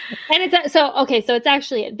 And it's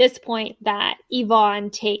actually at this point that Yvonne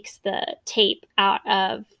takes the tape out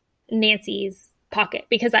of Nancy's pocket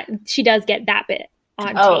because she does get that bit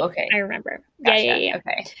on tape. Okay. I remember. Gotcha. Yeah.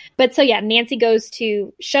 Okay. But so Nancy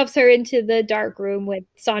shoves her into the dark room with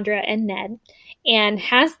Sandra and Ned and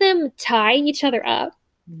has them tie each other up,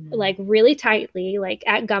 like really tightly, like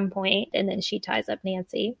at gunpoint. And then she ties up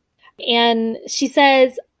Nancy. And she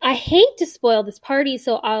says, I hate to spoil this party,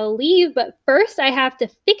 so I'll leave, but first I have to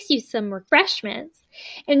fix you some refreshments.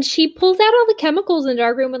 And she pulls out all the chemicals in the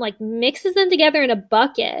dark room and like mixes them together in a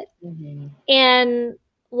bucket. Mm-hmm. And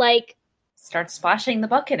like starts splashing the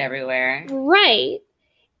bucket everywhere. Right.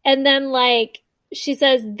 And then like she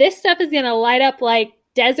says, this stuff is going to light up like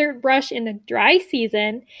desert brush in the dry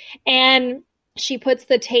season. And she puts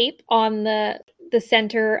the tape on the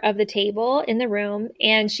center of the table in the room,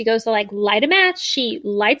 and she goes to like light a match. She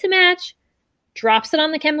lights a match, drops it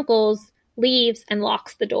on the chemicals, leaves, and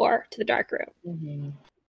locks the door to the dark room. Mm-hmm.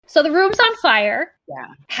 So the room's on fire. Yeah.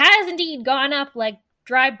 Has indeed gone up like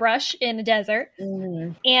dry brush in a desert.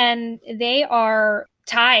 Mm-hmm. And they are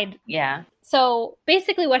tied. Yeah. So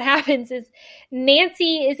basically what happens is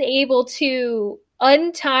Nancy is able to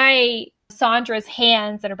untie Sandra's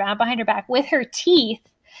hands that are bound behind her back with her teeth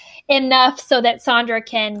enough so that Sandra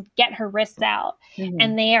can get her wrists out. Mm-hmm.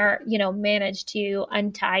 And they are, manage to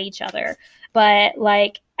untie each other. But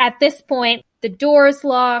like at this point, the door's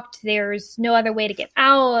locked. There's no other way to get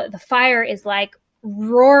out. The fire is like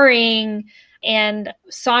roaring, and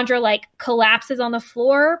Sandra like collapses on the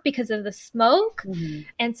floor because of the smoke. Mm-hmm.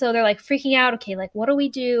 And so they're like freaking out. Okay, like what do we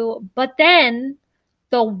do? But then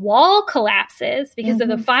the wall collapses because of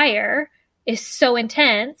the fire is so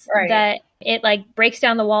intense that it like breaks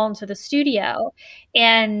down the wall into the studio.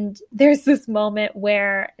 And there's this moment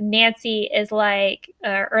where Nancy is like,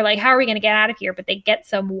 or like, how are we going to get out of here? But they get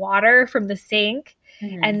some water from the sink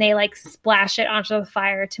and they like splash it onto the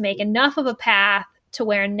fire to make enough of a path to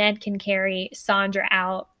where Ned can carry Sandra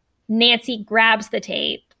out. Nancy grabs the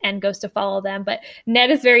tape and goes to follow them. But Ned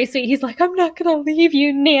is very sweet. He's like, I'm not going to leave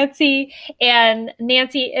you, Nancy. And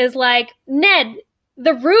Nancy is like, Ned,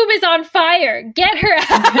 the room is on fire. Get her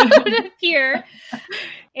out of here.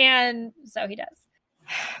 And so he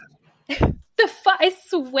does. I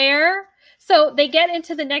swear. So they get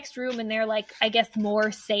into the next room and they're like, I guess,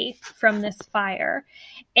 more safe from this fire.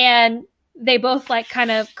 And they both like kind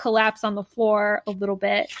of collapse on the floor a little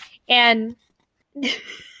bit. And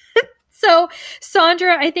so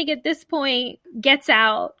Sandra, I think at this point, gets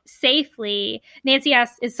out safely. Nancy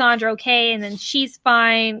asks, is Sandra okay? And then she's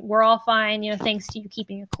fine. We're all fine, thanks to you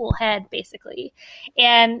keeping a cool head, basically.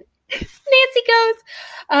 And Nancy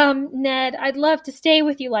goes, Ned, I'd love to stay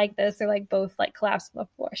with you like this. They're like both like collapse on the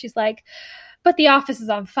floor. She's like, but the office is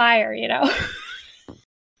on fire,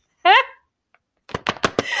 So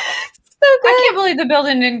I can't believe the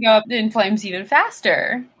building didn't go up in flames even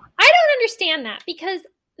faster. I don't understand that because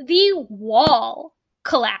the wall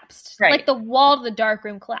collapsed. Right. Like the wall of the dark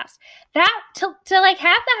room collapsed. That to like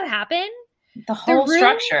have that happen. The whole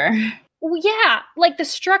structure. Yeah. Like the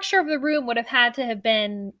structure of the room would have had to have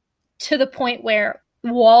been to the point where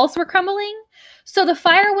walls were crumbling. So the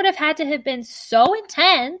fire would have had to have been so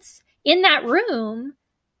intense in that room.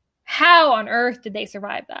 How on earth did they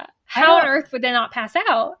survive that? How on earth would they not pass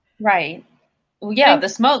out? Right. Well, yeah, the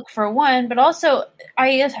smoke for one, but also I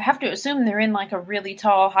have to assume they're in like a really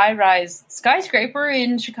tall, high-rise skyscraper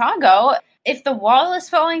in Chicago. If the wall is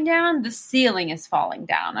falling down, the ceiling is falling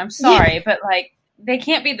down. I'm sorry, but like they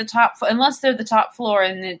can't be the top unless they're the top floor,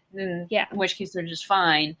 and in which case they're just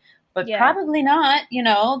fine. But probably not.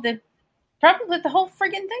 Probably the whole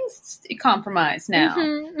friggin' thing's compromised now.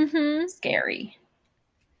 Scary.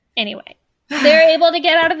 Anyway, they're able to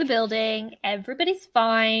get out of the building. Everybody's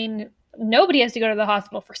fine. Nobody has to go to the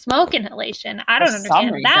hospital for smoke inhalation. I don't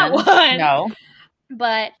understand that one. No.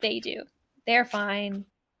 But they do. They're fine.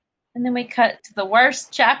 And then we cut to the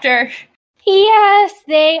worst chapter. Yes,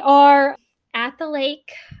 they are at the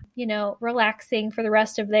lake, relaxing for the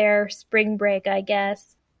rest of their spring break, I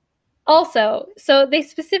guess. Also, so they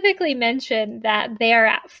specifically mentioned that they are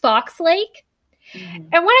at Fox Lake. Mm-hmm.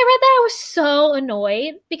 And when I read that, I was so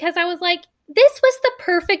annoyed because I was like, this was the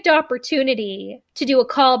perfect opportunity to do a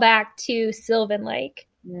callback to Sylvan Lake.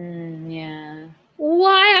 Yeah.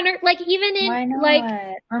 Why on earth? Like even in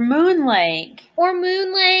or Moon Lake.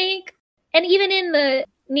 And even in the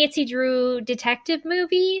Nancy Drew detective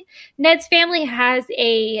movie, Ned's family has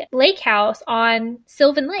a lake house on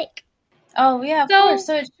Sylvan Lake. Oh yeah, of course.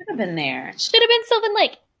 So it should have been there. Should have been Sylvan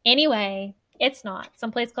Lake. Anyway, it's not.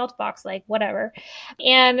 Someplace called Fox Lake, whatever.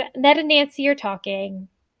 And Ned and Nancy are talking.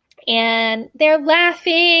 And they're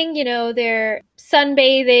laughing, they're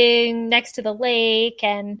sunbathing next to the lake.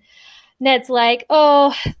 And Ned's like,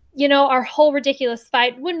 oh, our whole ridiculous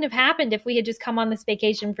fight wouldn't have happened if we had just come on this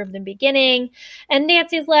vacation from the beginning. And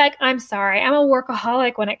Nancy's like, I'm sorry, I'm a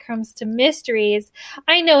workaholic when it comes to mysteries.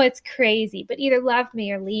 I know it's crazy, but either love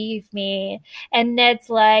me or leave me. And Ned's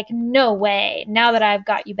like, no way. Now that I've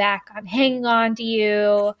got you back, I'm hanging on to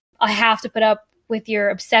you. I have to put up with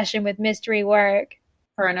your obsession with mystery work.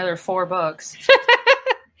 For another 4 books.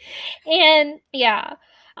 And yeah,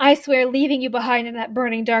 I swear leaving you behind in that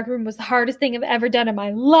burning dark room was the hardest thing I've ever done in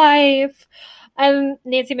my life.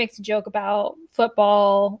 Nancy makes a joke about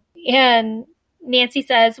football. And Nancy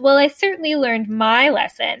says, well, I certainly learned my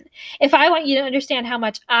lesson. If I want you to understand how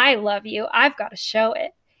much I love you, I've got to show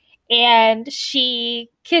it. And she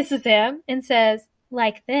kisses him and says,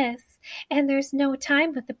 like this. And there's no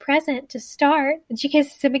time but the present to start. And she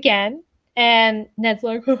kisses him again. And Ned's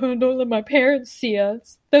like, oh, don't let my parents see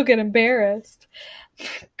us. They'll get embarrassed.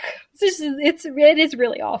 It is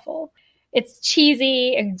really awful. It's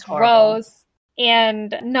cheesy and gross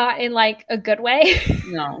and not in like a good way.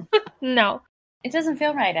 No. No. It doesn't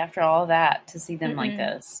feel right after all that to see them Mm-mm. like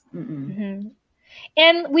this. Mm-hmm.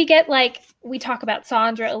 And we get we talk about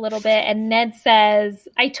Sandra a little bit, and Ned says,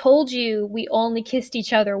 I told you we only kissed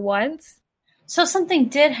each other once. So something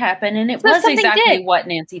did happen, and it was exactly what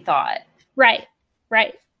Nancy thought. Right.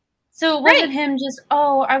 So it wasn't him just,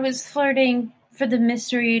 I was flirting for the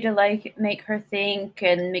mystery to make her think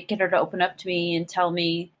and get her to open up to me and tell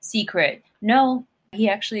me secret. No, he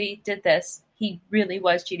actually did this. He really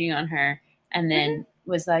was cheating on her, and then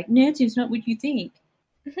was like, Nancy's not what you think.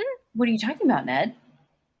 Mm-hmm. What are you talking about, Ned?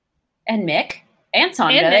 And Mick and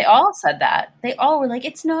Sandra, they all said that. They all were like,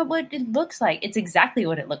 it's not what it looks like. It's exactly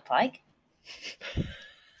what it looked like.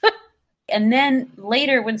 And then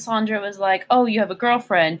later when Sandra was like, oh, you have a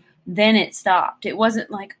girlfriend, then it stopped. It wasn't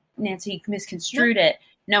like Nancy misconstrued it.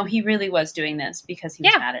 No, he really was doing this because he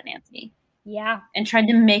was mad at Nancy. Yeah. And tried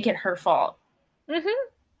to make it her fault. Mm-hmm.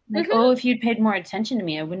 Like, if you'd paid more attention to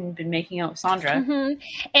me, I wouldn't have been making out with Sandra. Mm-hmm.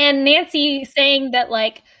 And Nancy saying that,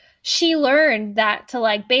 she learned that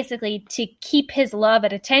to, basically to keep his love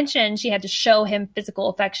at attention, she had to show him physical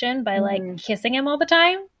affection by, kissing him all the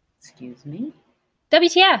time. Excuse me?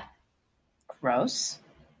 WTF. Gross.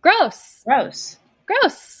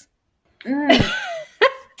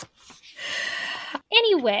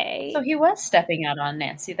 Anyway. So he was stepping out on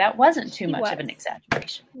Nancy. That wasn't too much of an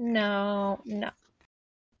exaggeration. No.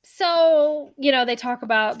 So, they talk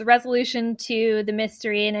about the resolution to the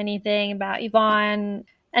mystery and anything about Yvonne.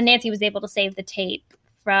 And Nancy was able to save the tape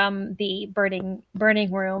from the burning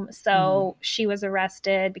room. So she was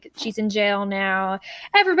arrested because she's in jail now.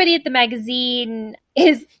 Everybody at the magazine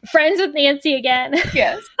is friends with Nancy again.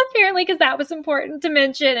 Yes. Apparently, because that was important to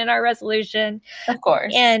mention in our resolution. Of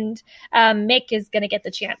course. And Mick is going to get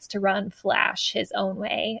the chance to run Flash his own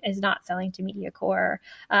way, is not selling to MediaCorp.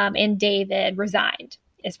 And David resigned,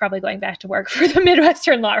 is probably going back to work for the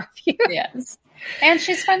Midwestern Law Review. Yes. And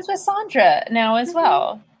she's friends with Sandra now as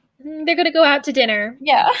well. They're going to go out to dinner.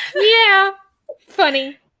 Yeah. Yeah.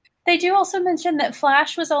 Funny. They do also mention that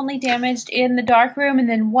Flash was only damaged in the dark room and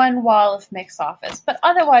then one wall of Mick's office, but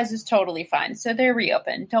otherwise is totally fine. So they're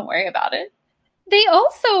reopened. Don't worry about it. They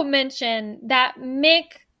also mention that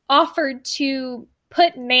Mick offered to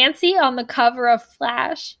put Nancy on the cover of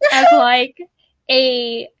Flash as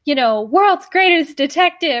a, world's greatest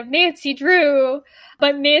detective, Nancy Drew.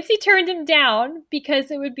 But Nancy turned him down because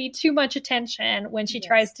it would be too much attention when she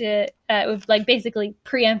tries to, basically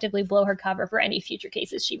preemptively blow her cover for any future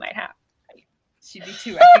cases she might have. She'd be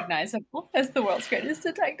too recognizable as the world's greatest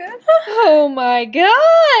detective. Oh my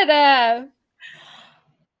God.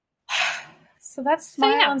 So that's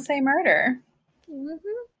Smile and Say Murder. Mm-hmm.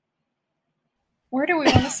 Where do we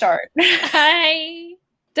want to start? I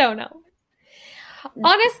don't know.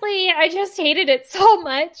 Honestly, I just hated it so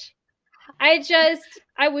much. I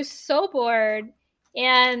was so bored,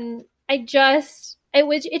 and it just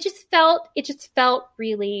felt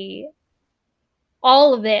really,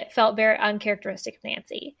 all of it felt very uncharacteristic of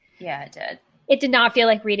Nancy. Yeah, it did. It did not feel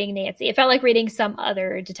like reading Nancy. It felt like reading some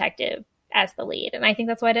other detective as the lead. And I think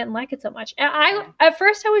that's why I didn't like it so much. At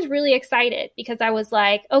first I was really excited because I was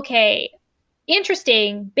like, okay,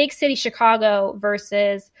 interesting, big city Chicago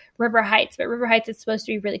versus River Heights, but River Heights is supposed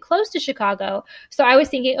to be really close to Chicago. So I was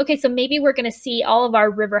thinking, okay, so maybe we're going to see all of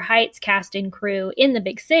our River Heights cast and crew in the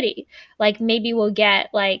big city. Maybe we'll get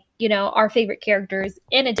our favorite characters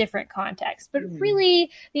in a different context. But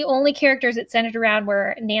really, the only characters it centered around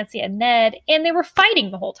were Nancy and Ned, and they were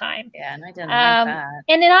fighting the whole time. Yeah, and I didn't like that.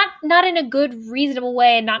 And not in a good, reasonable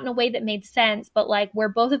way, and not in a way that made sense, but where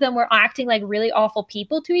both of them were acting like really awful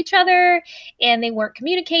people to each other, and they weren't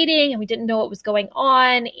communicating, and we didn't know what was going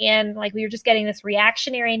on, and we were just getting this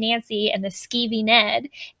reactionary Nancy and this skeevy Ned,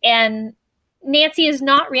 and Nancy is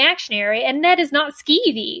not reactionary, and Ned is not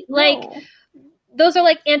skeevy. No. Those are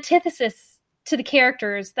antithesis to the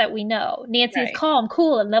characters that we know. Nancy is calm,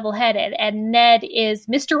 cool, and level-headed, and Ned is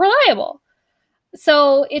Mr. Reliable.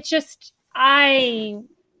 So it just, I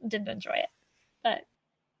didn't enjoy it. But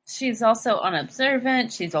she's also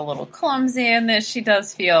unobservant. She's a little clumsy in this. She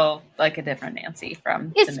does feel like a different Nancy from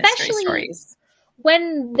the mystery stories.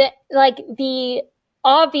 When the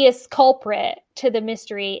obvious culprit to the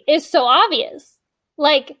mystery is so obvious.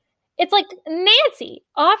 It's like, Nancy,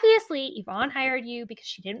 obviously Yvonne hired you because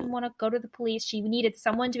she didn't want to go to the police. She needed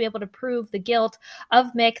someone to be able to prove the guilt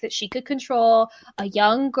of Mick, that she could control a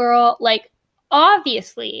young girl.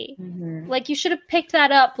 Obviously, you should have picked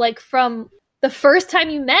that up, from the first time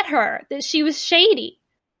you met her, that she was shady.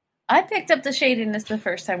 I picked up the shadiness the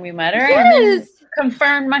first time we met her. Yes. And then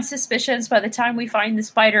confirmed my suspicions by the time we find the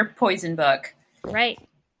spider poison book. Right.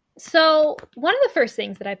 So one of the first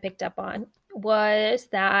things that I picked up on was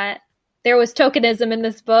that there was tokenism in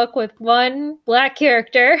this book with one Black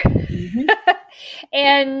character. Mm-hmm.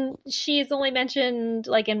 And she's only mentioned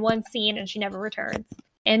like in one scene and she never returns.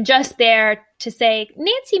 And just there to say,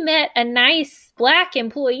 Nancy met a nice Black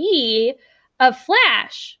employee of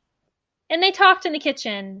Flash. And they talked in the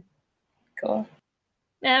kitchen. Cool.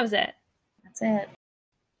 That was it. That's it.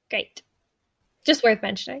 Great. Just worth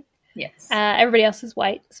mentioning. Yes. Everybody else is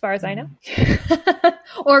white, as far as I know.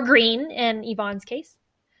 Or green in Yvonne's case.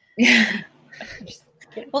 Yeah.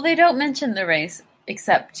 Well, they don't mention the race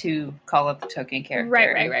except to call up the token character.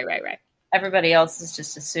 Right. Everybody else is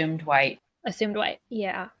just assumed white. Assumed white.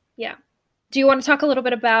 Yeah. Do you want to talk a little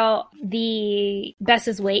bit about the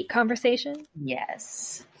Bess's weight conversation?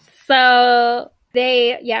 Yes. So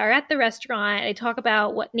they are at the restaurant. They talk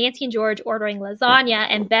about what Nancy and George ordering lasagna,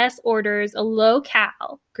 and Bess orders a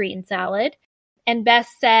low-cal green salad. And Bess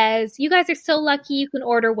says, you guys are so lucky you can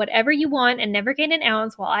order whatever you want and never gain an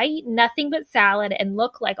ounce while I eat nothing but salad and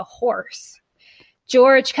look like a horse.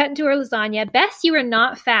 George cut into her lasagna. Bess, you are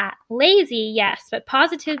not fat. Lazy, yes, but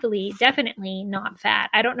positively, definitely not fat.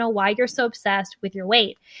 I don't know why you're so obsessed with your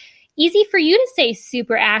weight. Easy for you to say,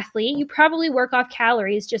 super athlete. You probably work off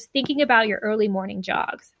calories just thinking about your early morning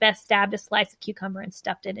jogs. Bess stabbed a slice of cucumber and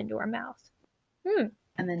stuffed it into her mouth. And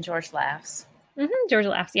then George laughs. George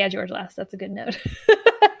laughs. Yeah, George laughs. That's a good note.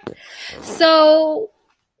 So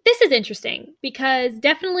this is interesting because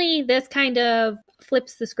definitely this kind of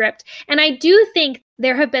flips the script. And I do think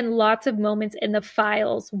there have been lots of moments in the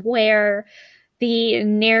files where the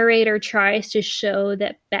narrator tries to show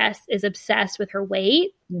that Bess is obsessed with her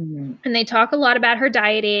weight. Mm-hmm. And they talk a lot about her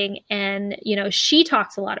dieting and, she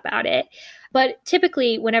talks a lot about it. But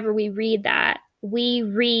typically whenever we read that, we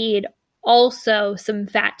read also some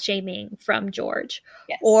fat shaming from George.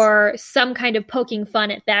 Yes. Or some kind of poking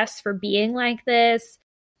fun at Bess for being like this.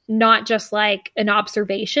 Not just like an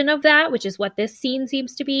observation of that, which is what this scene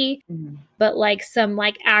seems to be, but like some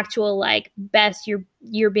like actual like Bess,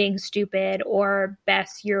 you're being stupid, or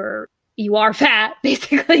Bess, you are fat,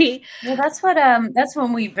 basically. Well, that's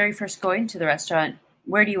when we very first go into the restaurant.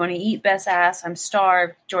 Where do you want to eat? Bess asks. I'm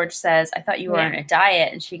starved. George says, I thought you were on a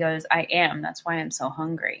diet. And she goes, I am. That's why I'm so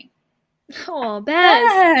hungry. Oh,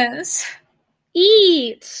 Bess.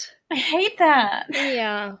 Eat. I hate that.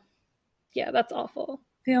 Yeah, that's awful.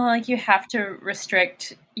 Feel like you have to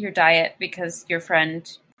restrict your diet because your friend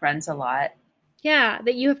runs a lot. Yeah,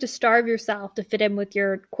 that you have to starve yourself to fit in with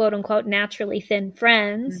your quote unquote naturally thin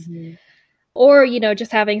friends. Mm-hmm. Or,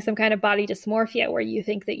 just having some kind of body dysmorphia where you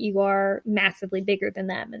think that you are massively bigger than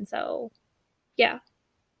them. And so, yeah,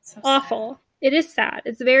 so awful. Sad. It is sad.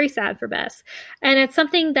 It's very sad for Bess. And it's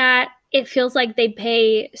something that it feels like they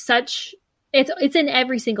pay such... It's in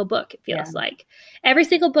every single book, it feels like. Every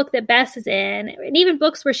single book that Bess is in, and even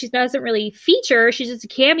books where she doesn't really feature, she's just a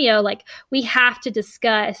cameo, like, we have to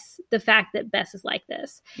discuss the fact that Bess is like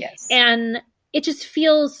this. Yes. And it just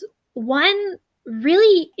feels, one,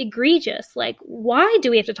 really egregious. Like, why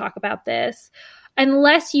do we have to talk about this?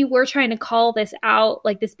 Unless you were trying to call this out,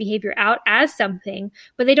 like this behavior out as something,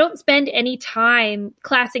 but they don't spend any time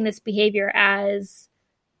classing this behavior as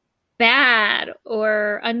bad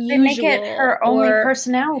or unusual. They make it her only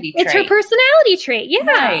personality trait. It's her personality trait. Yeah.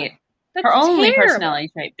 Right. That's her only terrible. Personality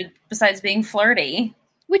trait, besides being flirty.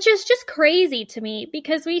 Which is just crazy to me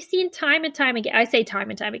because we've seen time and time again. I say time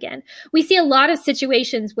and time again. We see a lot of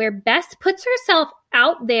situations where Bess puts herself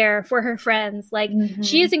out there for her friends. Like,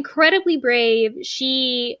 she is incredibly brave.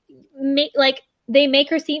 They make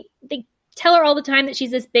her seem... They tell her all the time that she's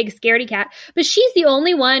this big scaredy cat, but she's the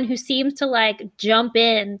only one who seems to like jump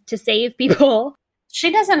in to save people.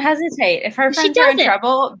 She doesn't hesitate. If her friends are in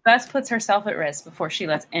trouble, Bess puts herself at risk before she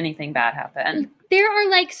lets anything bad happen. There are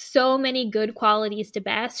like so many good qualities to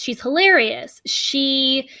Bess. She's hilarious.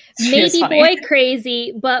 She may be boy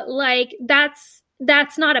crazy, but like that's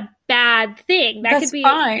not a bad thing. That's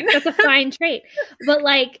fine. That's a fine trait. But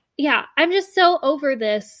like, yeah, I'm just so over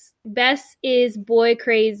this. Bess is boy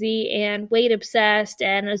crazy and weight obsessed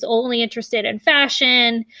and is only interested in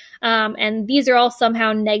fashion. And these are all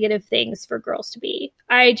somehow negative things for girls to be.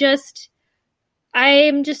 I'm just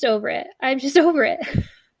over it. I'm just over it.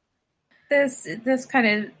 This kind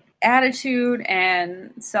of attitude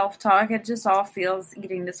and self-talk, it just all feels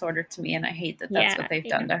eating disorder to me. And I hate that that's what they've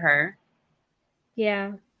done to her.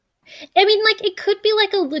 Yeah. I mean, like, it could be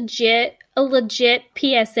like a legit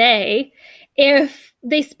PSA if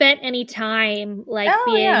they spent any time like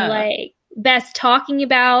Bess talking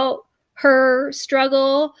about her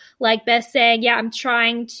struggle, like Bess saying, yeah, I'm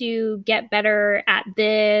trying to get better at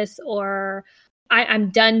this, or I'm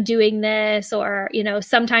done doing this, or,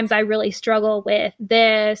 sometimes I really struggle with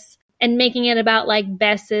this. and making it about like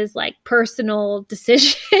Bess's like personal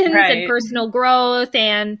decisions and personal growth,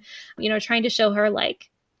 and, you know, trying to show her like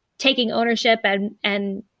taking ownership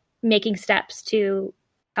and making steps to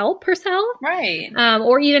help herself. Right.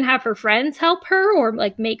 Or even have her friends help her, or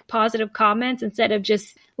like make positive comments instead of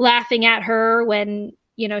just laughing at her when,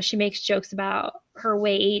 you know, she makes jokes about her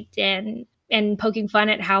weight and poking fun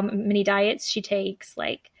at how many diets she takes.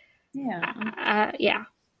 Like, yeah.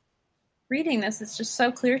 Reading this, it's just so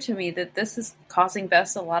clear to me that this is causing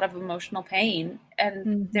Bess a lot of emotional pain,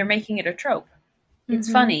 and they're making it a trope. It's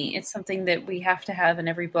funny. It's something that we have to have in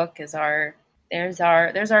every book. There's our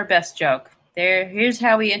Bess joke. Here's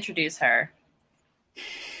how we introduce her.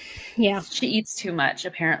 Yeah. She eats too much,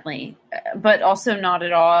 apparently, but also not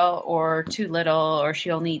at all, or too little, or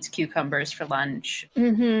she only eats cucumbers for lunch.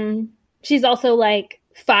 Mm-hmm. She's also like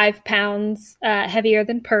 5 pounds heavier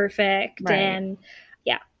than perfect. Right. And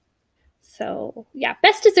yeah. So yeah,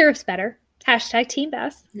 Bess deserves better. # Team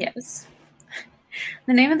Bess. Yes.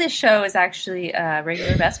 The name of this show is actually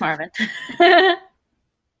Regular Bess Marvin.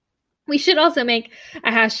 We should also make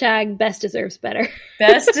a # Bess deserves better.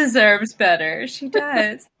 Bess deserves better. She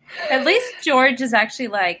does. At least George is actually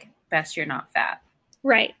like, Bess, you're not fat.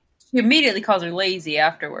 Right. He immediately calls her lazy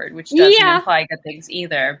afterward, which doesn't imply good things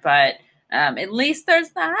either. But at least there's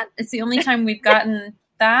that. It's the only time we've gotten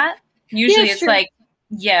that. Usually it's like,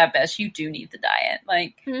 yeah, Bess, you do need the diet.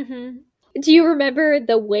 Like, Do you remember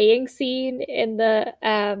the weighing scene in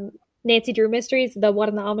the Nancy Drew mysteries, the one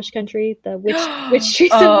in the Amish country, the witch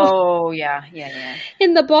trees? Oh, yeah.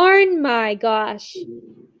 In the barn, my gosh.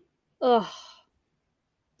 Oh,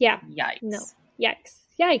 yeah. Yikes. No,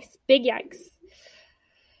 yikes, big yikes.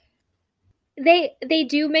 They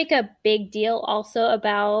do make a big deal also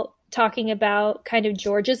about talking about kind of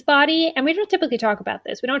George's body, and we don't typically talk about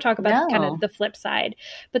this. We don't talk about kind of the flip side,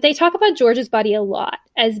 but they talk about George's body a lot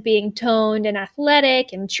as being toned and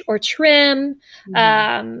athletic and or trim, you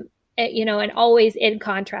know, and always in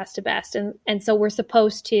contrast to Bess. And so we're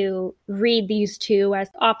supposed to read these two as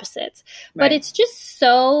opposites, but it's just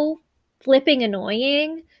so flipping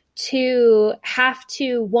annoying to have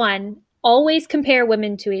to, one, always compare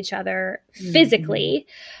women to each other physically,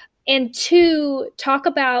 and two, talk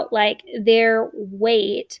about like their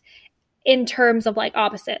weight in terms of like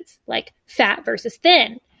opposites, like fat versus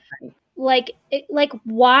thin. Like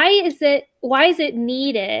why is it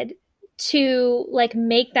needed to like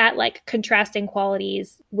make that like contrasting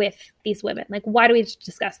qualities with these women? Like, why do we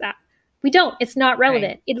discuss that? We don't. It's not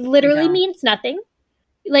relevant. It literally means nothing.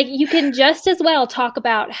 Like, you can just as well talk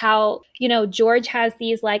about how, you know, George has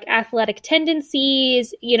these like athletic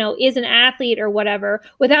tendencies, you know, is an athlete or whatever,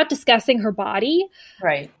 without discussing her body.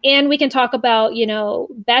 Right. And we can talk about, you know,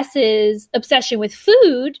 Bess's obsession with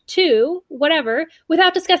food too, whatever,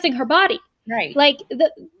 without discussing her body. Right. Like,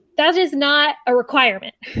 that is not a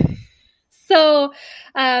requirement. So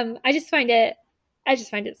I just find it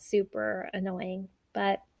super annoying,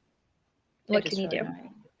 but what can you do? Annoying.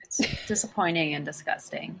 It's disappointing and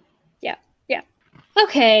disgusting. Yeah.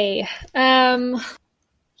 Okay.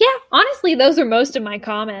 Yeah, honestly, those are most of my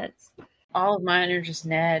comments. All of mine are just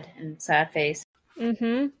Ned and sad face.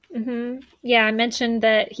 Yeah, I mentioned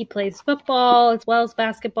that he plays football as well as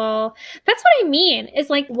basketball. That's what I mean. Is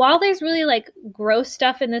like, while there's really like gross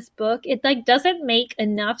stuff in this book, it like doesn't make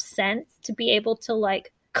enough sense to be able to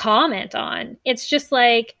like comment on. It's just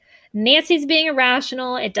like, Nancy's being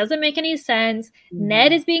irrational. It doesn't make any sense.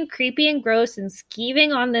 Ned is being creepy and gross and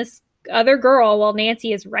skeeving on this other girl while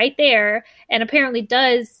Nancy is right there, and apparently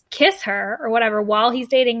does kiss her or whatever while he's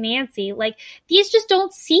dating Nancy. Like, these just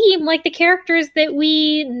don't seem like the characters that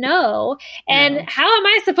we know. And how am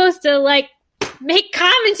I supposed to like make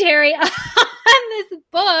commentary on this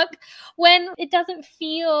book when it doesn't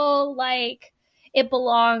feel like it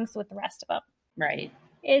belongs with the rest of them? Right.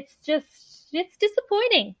 It's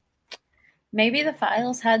disappointing. Maybe the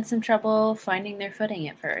Files had some trouble finding their footing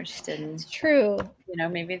at first. And it's true. You know,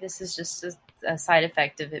 maybe this is just a side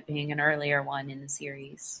effect of it being an earlier one in the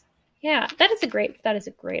series. Yeah, that is a great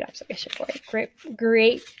observation point.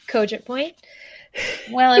 Great cogent point.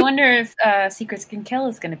 Well, I wonder if Secrets Can Kill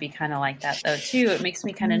is going to be kind of like that, though, too. It makes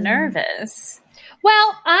me kind of nervous.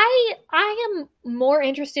 Well, I am more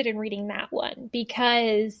interested in reading that one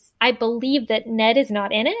because I believe that Ned is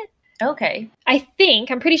not in it. Okay.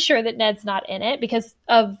 I'm pretty sure that Ned's not in it because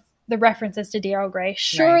of the references to Darrell Gray.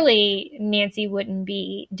 Surely Nancy wouldn't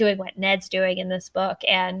be doing what Ned's doing in this book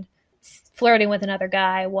and flirting with another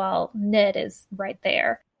guy while Ned is right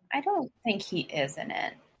there. I don't think he is in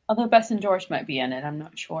it. Although Bess and George might be in it. I'm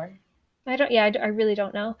not sure. I really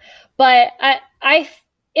don't know. But I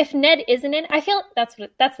if Ned isn't in, I feel that's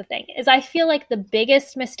the thing is I feel like the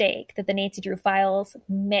biggest mistake that the Nancy Drew Files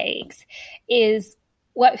makes is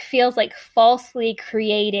what feels like falsely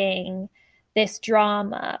creating this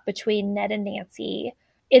drama between Ned and Nancy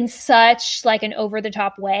in such like an over the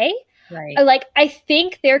top way. Right. Like, I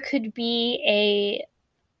think there could be a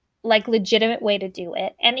like legitimate way to do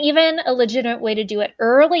it, and even a legitimate way to do it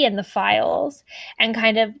early in the files and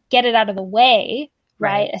kind of get it out of the way,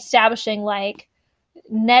 right? Establishing like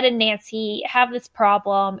Ned and Nancy have this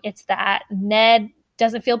problem. It's that Ned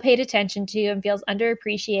doesn't feel paid attention to and feels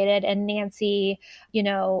underappreciated, and Nancy, you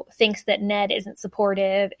know, thinks that Ned isn't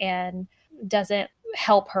supportive and doesn't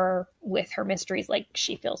help her with her mysteries like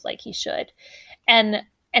she feels like he should. And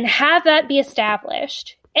have that be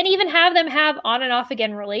established, and even have them have on and off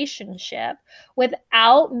again relationship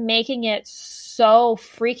without making it so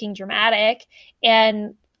freaking dramatic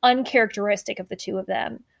and uncharacteristic of the two of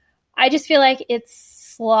them. I just feel like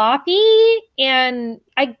it's sloppy, and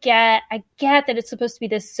I get that it's supposed to be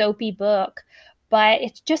this soapy book, but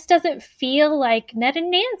it just doesn't feel like Ned and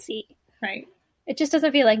Nancy. Right. It just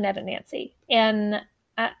doesn't feel like Ned and Nancy. And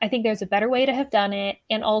I think there's a better way to have done it.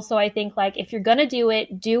 And also I think like if you're going to do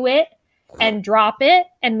it and drop it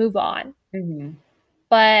and move on. Mm-hmm.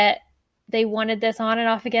 But they wanted this on and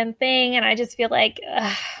off again thing. And I just feel like,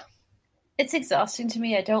 it's exhausting to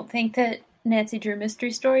me. I don't think that Nancy Drew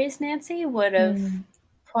Mystery Stories Nancy would have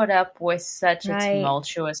put up with such a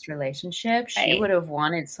tumultuous relationship. She would have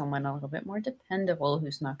wanted someone a little bit more dependable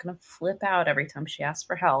who's not going to flip out every time she asks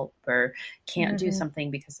for help or can't do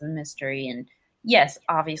something because of a mystery. And yes,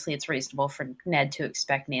 obviously it's reasonable for Ned to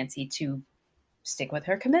expect Nancy to stick with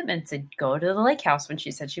her commitments and go to the lake house when she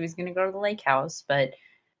said she was going to go to the lake house, but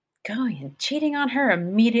going and cheating on her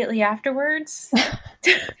immediately afterwards.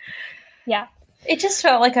 Yeah. It just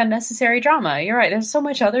felt like unnecessary drama. You're right. There's so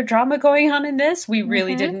much other drama going on in this. We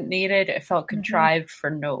really didn't need it. It felt contrived for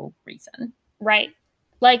no reason. Right.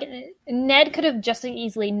 Like, Ned could have just as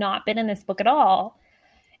easily not been in this book at all,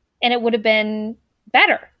 and it would have been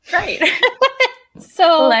better. Right.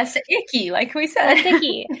 So less icky, like we said. Less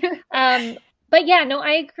icky. But yeah, no,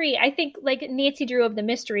 I agree. I think like Nancy Drew of the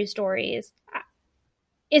mystery stories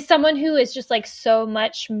is someone who is just like so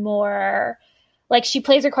much more like she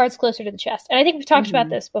plays her cards closer to the chest. And I think we've talked about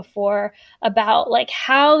this before about like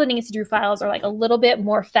how the Nancy Drew Files are like a little bit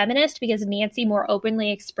more feminist because Nancy more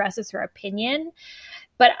openly expresses her opinion.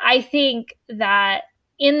 But I think that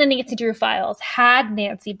in the Nancy Drew Files, had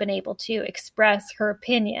Nancy been able to express her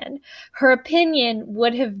opinion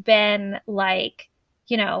would have been like,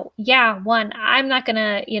 you know, yeah, one, I'm not going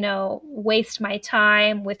to, you know, waste my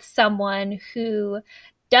time with someone who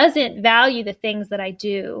doesn't value the things that I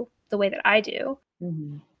do the way that I do.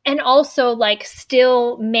 Mm-hmm. And also like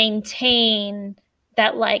still maintain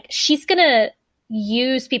that like she's going to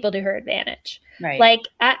use people to her advantage. Right. Like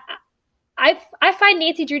I find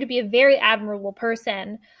Nancy Drew to be a very admirable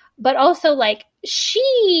person, but also like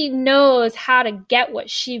she knows how to get what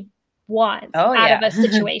she wants out of a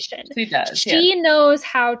situation. She does. She knows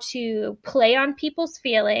how to play on people's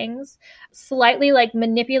feelings, slightly like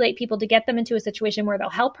manipulate people to get them into a situation where they'll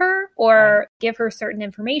help her or give her certain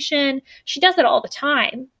information. She does it all the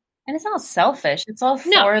time. And it's not selfish. It's all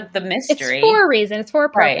for the mystery. It's for a reason. It's for a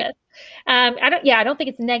purpose. Right. I don't think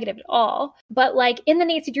it's negative at all. But like in the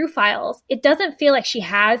Nancy Drew Files, it doesn't feel like she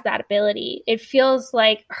has that ability. It feels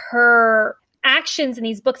like her actions in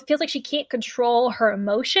these books, it feels like she can't control her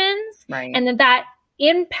emotions. Right. And then that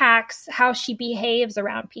impacts how she behaves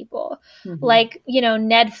around people. Mm-hmm. Like, you know,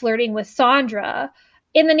 Ned flirting with Sandra.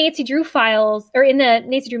 In the Nancy Drew Files, or in the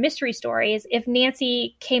Nancy Drew Mystery Stories, if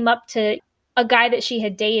Nancy came up to a guy that she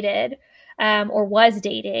had dated or was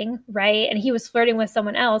dating, right, and he was flirting with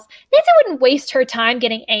someone else, Nancy wouldn't waste her time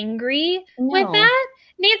getting angry with that.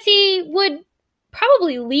 Nancy would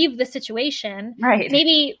probably leave the situation. Right.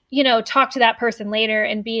 Maybe, you know, talk to that person later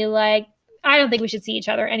and be like, I don't think we should see each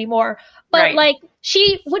other anymore. But like,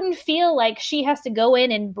 she wouldn't feel like she has to go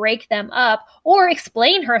in and break them up or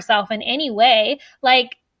explain herself in any way.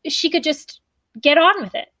 Like, she could just get on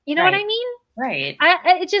with it. You know what I mean? Right.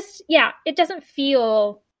 It just, it doesn't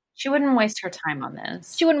feel. She wouldn't waste her time on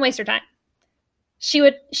this. She wouldn't waste her time. She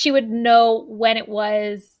would know when it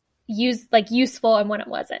was useful and when it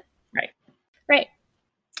wasn't. Right.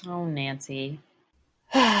 Oh, Nancy.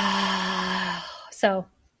 So,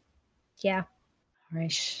 yeah. All right.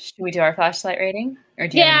 Should we do our flashlight rating? Or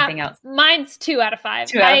do you have anything else? Mine's 2 out of 5.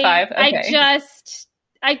 2 out of 5? Okay.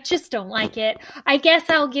 I just don't like it. I guess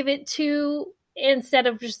I'll give it 2 instead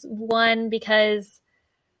of just 1 because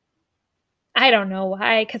I don't know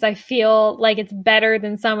why. Because I feel like it's better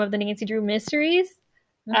than some of the Nancy Drew mysteries.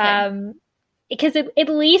 Okay. because at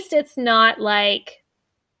least it's not like,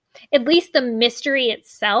 at least the mystery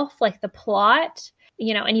itself, like the plot,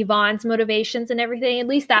 you know, and Yvonne's motivations and everything, at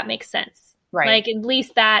least that makes sense. Right. Like, at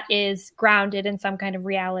least that is grounded in some kind of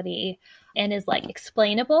reality and is like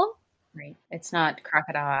explainable. Right. It's not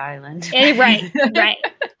Crocodile Island. Right.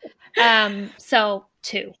 So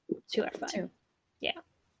 2 out of 5. 2. Yeah.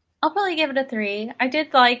 I'll probably give it a 3. I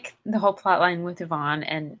did like the whole plot line with Yvonne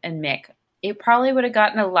and Mick. It probably would have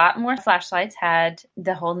gotten a lot more flashlights had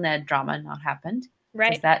the whole Ned drama not happened.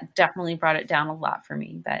 Right. 'Cause that definitely brought it down a lot for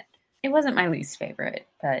me. But it wasn't my least favorite.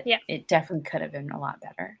 But it definitely could have been a lot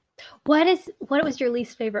better. What was your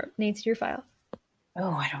least favorite Nancy Drew file?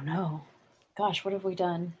 Oh, I don't know. Gosh, what have we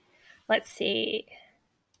done? Let's see.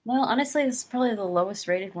 Well, honestly, this is probably the lowest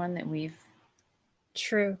rated one that we've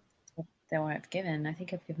I've given. I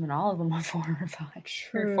think I've given all of them a 4 or 5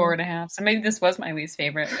 or 4.5. So maybe this was my least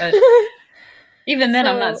favorite. But even then,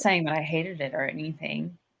 I'm not saying that I hated it or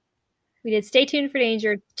anything. We did Stay Tuned for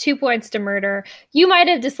Danger, 2 Points to Murder. You might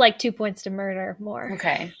have disliked 2 Points to Murder more.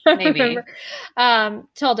 Okay, maybe.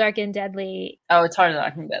 Tall, Dark, and Deadly. Oh, It's Hard,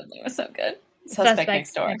 Dark, and Deadly was so good. Suspect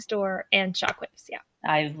Next Door. And Shockwaves, yeah.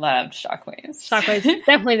 I loved Shockwaves. Shockwaves,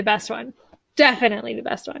 definitely the best one. Definitely the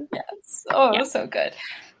best one. Yes. Oh, it was so good.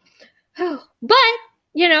 But,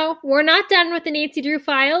 you know, we're not done with the Nancy Drew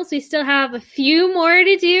files. We still have a few more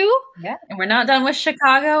to do. Yeah, and we're not done with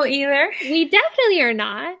Chicago either. We definitely are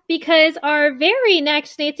not, because our very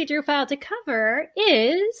next Nancy Drew file to cover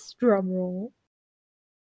is, drumroll,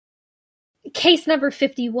 case number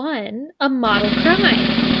 51, a model crime.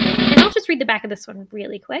 And I'll just read the back of this one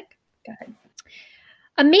really quick. Go ahead.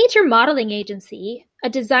 A major modeling agency, a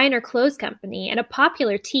designer clothes company, and a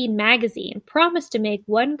popular teen magazine promise to make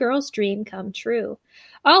one girl's dream come true.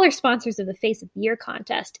 All are sponsors of the Face of the Year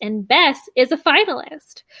contest, and Bess is a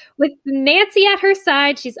finalist. With Nancy at her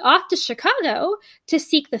side, she's off to Chicago to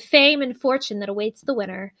seek the fame and fortune that awaits the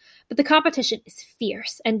winner. But the competition is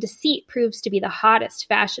fierce, and deceit proves to be the hottest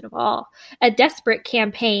fashion of all. A desperate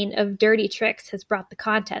campaign of dirty tricks has brought the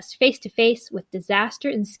contest face-to-face with disaster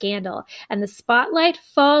and scandal, and the spotlight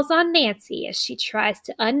falls on Nancy as she tries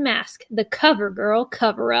to unmask the cover girl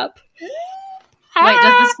cover-up. Wait,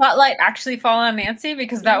 does the spotlight actually fall on Nancy?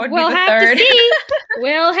 Because that would be the third.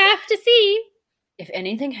 We'll have to see. If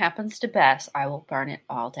anything happens to Bess, I will burn it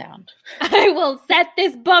all down. I will set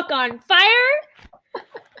this book on fire.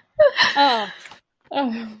 Oh.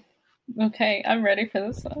 Okay, I'm ready for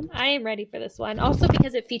this one. I am ready for this one. Also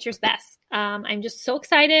because it features Bess. I'm just so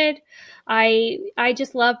excited. I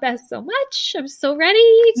just love Bess so much. I'm so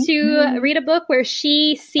ready to read a book where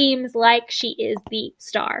she seems like she is the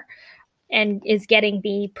star and is getting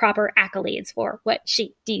the proper accolades for what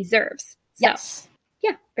she deserves. So, yes.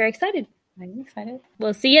 Yeah, very excited. I'm excited.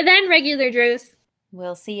 We'll see you then, regular Drews.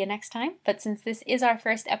 We'll see you next time. But since this is our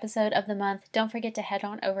first episode of the month, don't forget to head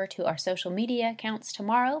on over to our social media accounts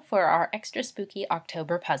tomorrow for our extra spooky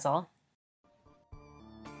October puzzle.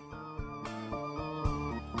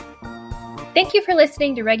 Thank you for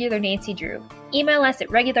listening to Regular Nancy Drew. Email us at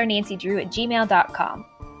regularnancydrew@gmail.com.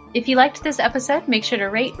 If you liked this episode, make sure to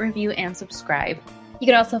rate, review, and subscribe. You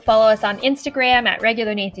can also follow us on Instagram at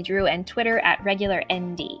Regular Nancy Drew and Twitter at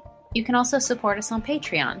RegularND. You can also support us on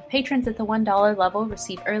Patreon. Patrons at the $1 level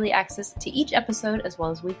receive early access to each episode as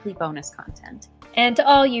well as weekly bonus content. And to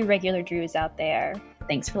all you regular Drews out there,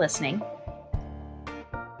 thanks for listening.